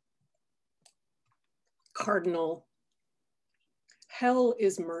 Cardinal. Hell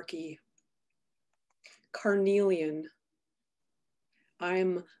is murky. Carnelian.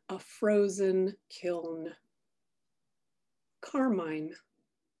 I'm a frozen kiln. Carmine.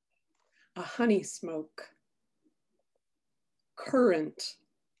 A honey smoke. Current.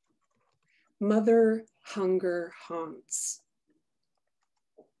 Mother hunger haunts.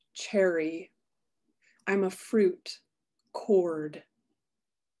 Cherry. I'm a fruit. Cord.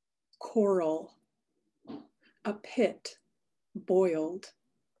 Coral. A pit. Boiled.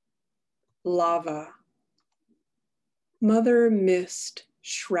 Lava. Mother mist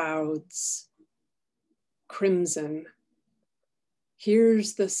shrouds. Crimson.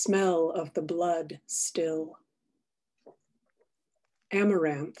 Here's the smell of the blood still.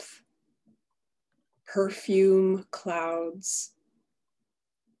 Amaranth. Perfume clouds.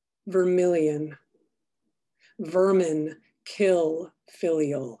 Vermilion. Vermin kill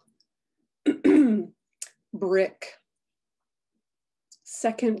filial. Brick.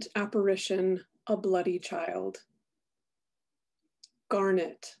 Second apparition, a bloody child.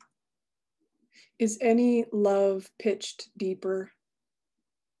 Garnet. Is any love pitched deeper?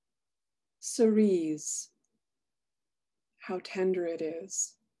 Cerise. How tender it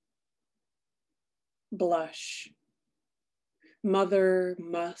is. Blush. Mother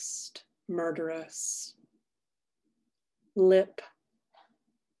must murderous. Lip.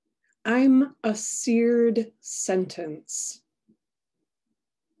 I'm a seared sentence.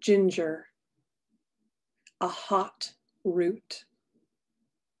 Ginger. A hot root.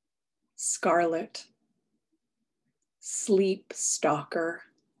 Scarlet. Sleep stalker.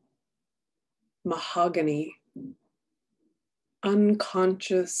 Mahogany.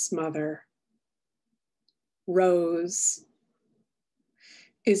 Unconscious mother. Rose.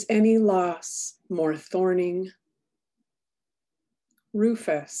 Is any loss more thorning?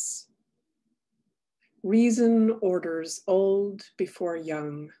 Rufus. Reason orders old before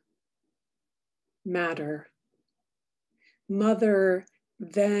young. Matter. Mother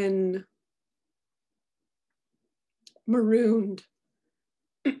then marooned.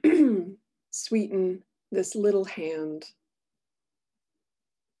 Sweeten this little hand.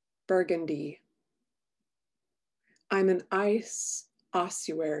 Burgundy. I'm an ice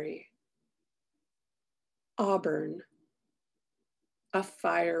ossuary. Auburn. A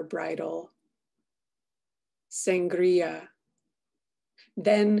fire bridle. Sangria.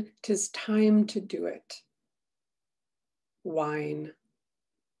 Then 'tis time to do it. Wine.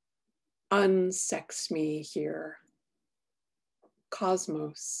 Unsex me here.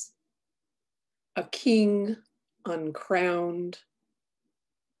 Cosmos. A king uncrowned.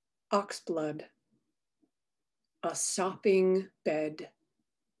 Oxblood. A sopping bed.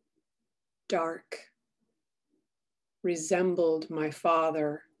 Dark. Resembled my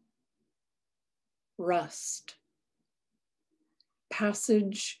father. Rust.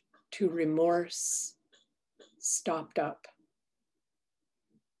 Passage to remorse. Stopped up.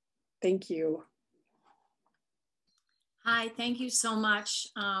 Thank you. Hi, thank you so much,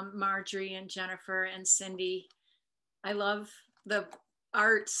 Marjorie and Jennifer and Cindy. I love the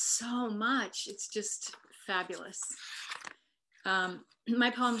art so much. It's just fabulous.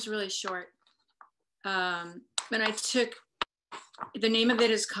 My poem's really short. And I took, the name of it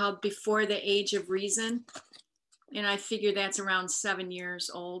is called Before the Age of Reason. And I figure that's around 7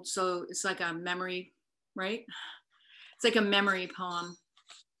 years old. So it's like a memory, right? It's like a memory poem.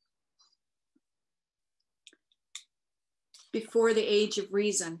 Before the Age of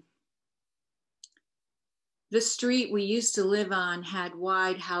Reason. The street we used to live on had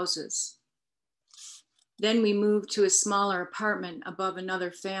wide houses. Then we moved to a smaller apartment above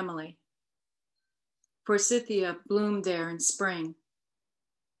another family. Forsythia bloomed there in spring.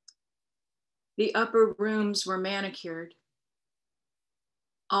 The upper rooms were manicured.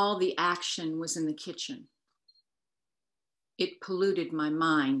 All the action was in the kitchen. It polluted my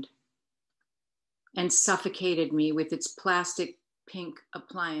mind and suffocated me with its plastic pink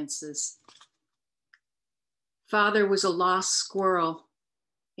appliances. Father was a lost squirrel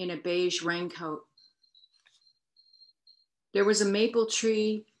in a beige raincoat. There was a maple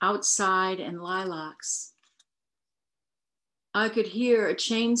tree outside and lilacs. I could hear a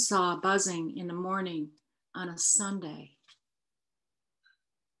chainsaw buzzing in the morning on a Sunday.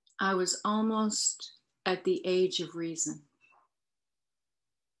 I was almost at the age of reason.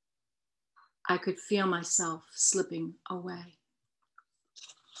 I could feel myself slipping away.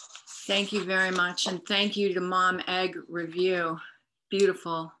 Thank you very much. And thank you to Mom Egg Review.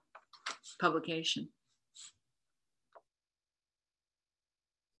 Beautiful publication.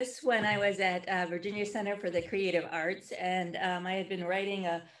 This when I was at Virginia Center for the Creative Arts, and I had been writing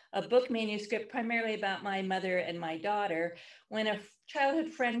a book manuscript primarily about my mother and my daughter when a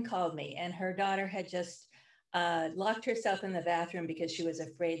childhood friend called me, and her daughter had just locked herself in the bathroom because she was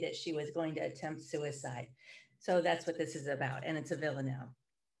afraid that she was going to attempt suicide. So that's what this is about, and it's a Villanelle.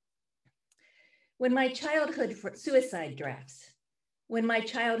 When my childhood suicide drafts, when my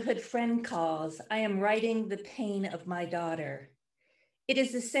childhood friend calls, I am writing the pain of my daughter. It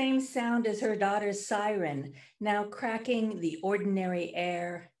is the same sound as her daughter's siren, now cracking the ordinary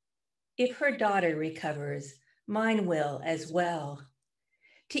air. If her daughter recovers, mine will as well.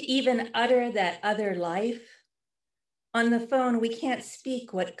 To even utter that other life, on the phone we can't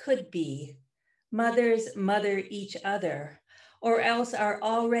speak what could be. Mothers mother each other, or else our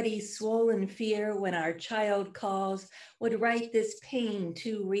already swollen fear when our child calls would write this pain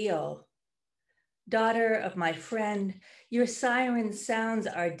too real. Daughter of my friend, your siren sounds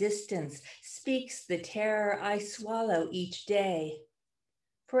our distance, speaks the terror I swallow each day.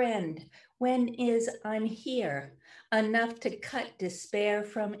 Friend, when is I'm here, enough to cut despair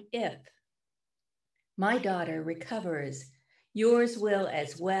from if? My daughter recovers, yours will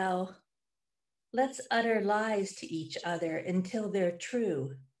as well. Let's utter lies to each other until they're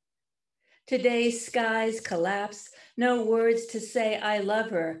true. Today's skies collapse, no words to say I love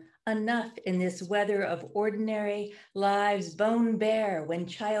her, enough in this weather of ordinary lives bone bare when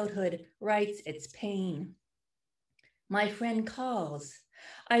childhood writes its pain. My friend calls.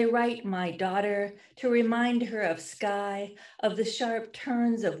 I write my daughter to remind her of sky, of the sharp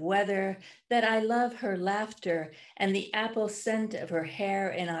turns of weather, that I love her laughter and the apple scent of her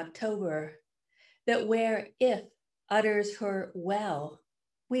hair in October, that where if utters her well,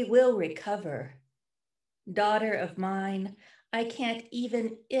 we will recover. Daughter of mine, I can't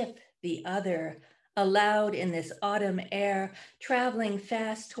even if the other, aloud in this autumn air, traveling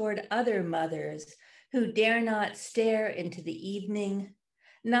fast toward other mothers who dare not stare into the evening,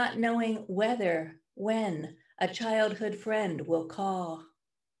 not knowing whether, when, a childhood friend will call.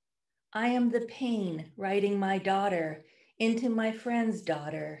 I am the pain writing my daughter into my friend's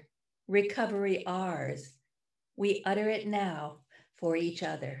daughter, recovery ours. We utter it now for each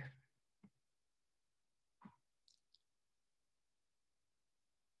other.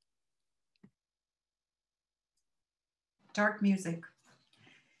 Dark music.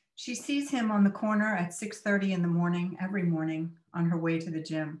 She sees him on the corner at 6:30 in the morning, every morning, on her way to the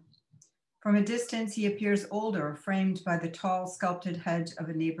gym. From a distance, he appears older, framed by the tall sculpted hedge of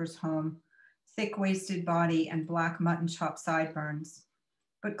a neighbor's home, thick-waisted body and black mutton chop sideburns.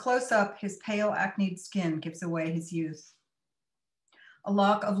 But close up, his pale acneed skin gives away his youth. A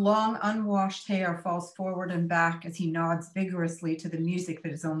lock of long, unwashed hair falls forward and back as he nods vigorously to the music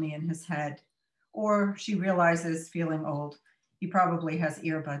that is only in his head. Or, she realizes, feeling old, he probably has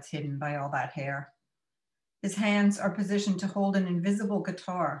earbuds hidden by all that hair. His hands are positioned to hold an invisible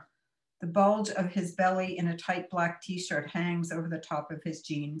guitar. The bulge of his belly in a tight black t-shirt hangs over the top of his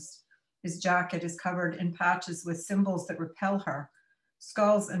jeans. His jacket is covered in patches with symbols that repel her,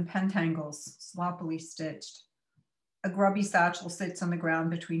 skulls and pentangles, sloppily stitched. A grubby satchel sits on the ground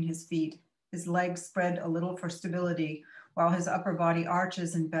between his feet, his legs spread a little for stability, while his upper body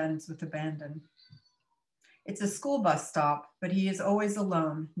arches and bends with abandon. It's a school bus stop, but he is always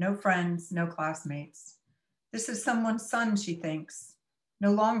alone, no friends, no classmates. This is someone's son, she thinks.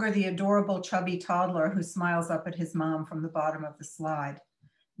 No longer the adorable chubby toddler who smiles up at his mom from the bottom of the slide.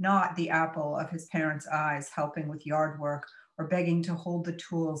 Not the apple of his parents' eyes helping with yard work or begging to hold the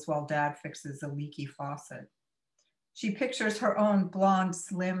tools while dad fixes a leaky faucet. She pictures her own blonde,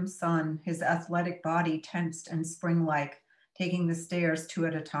 slim son, his athletic body tensed and spring-like, taking the stairs 2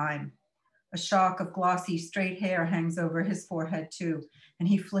 at a time. A shock of glossy straight hair hangs over his forehead too, and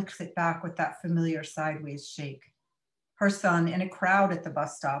he flicks it back with that familiar sideways shake. Her son, in a crowd at the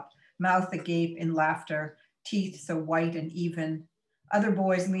bus stop, mouth agape in laughter, teeth so white and even. Other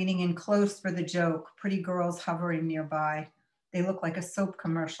boys leaning in close for the joke, pretty girls hovering nearby. They look like a soap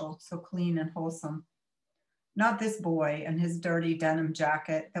commercial, so clean and wholesome. Not this boy and his dirty denim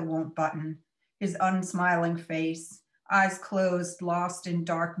jacket that won't button, his unsmiling face, eyes closed, lost in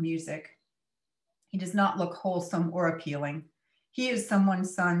dark music. He does not look wholesome or appealing. He is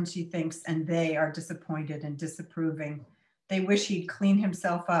someone's son, she thinks, and they are disappointed and disapproving. They wish he'd clean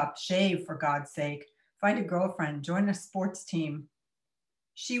himself up, shave for God's sake, find a girlfriend, join a sports team.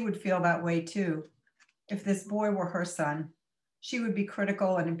 She would feel that way too. If this boy were her son, she would be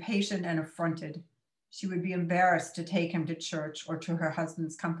critical and impatient and affronted. She would be embarrassed to take him to church or to her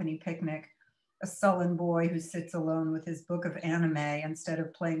husband's company picnic, a sullen boy who sits alone with his book of anime instead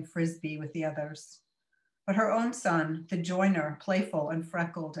of playing frisbee with the others. But her own son, the joiner, playful and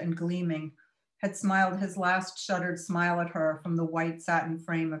freckled and gleaming, had smiled his last shuttered smile at her from the white satin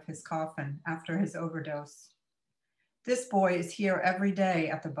frame of his coffin after his overdose. This boy is here every day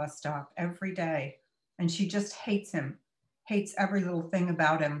at the bus stop, every day, and she just hates him, hates every little thing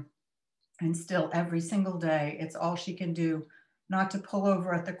about him. And still every single day, it's all she can do not to pull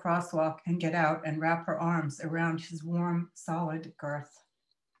over at the crosswalk and get out and wrap her arms around his warm, solid girth.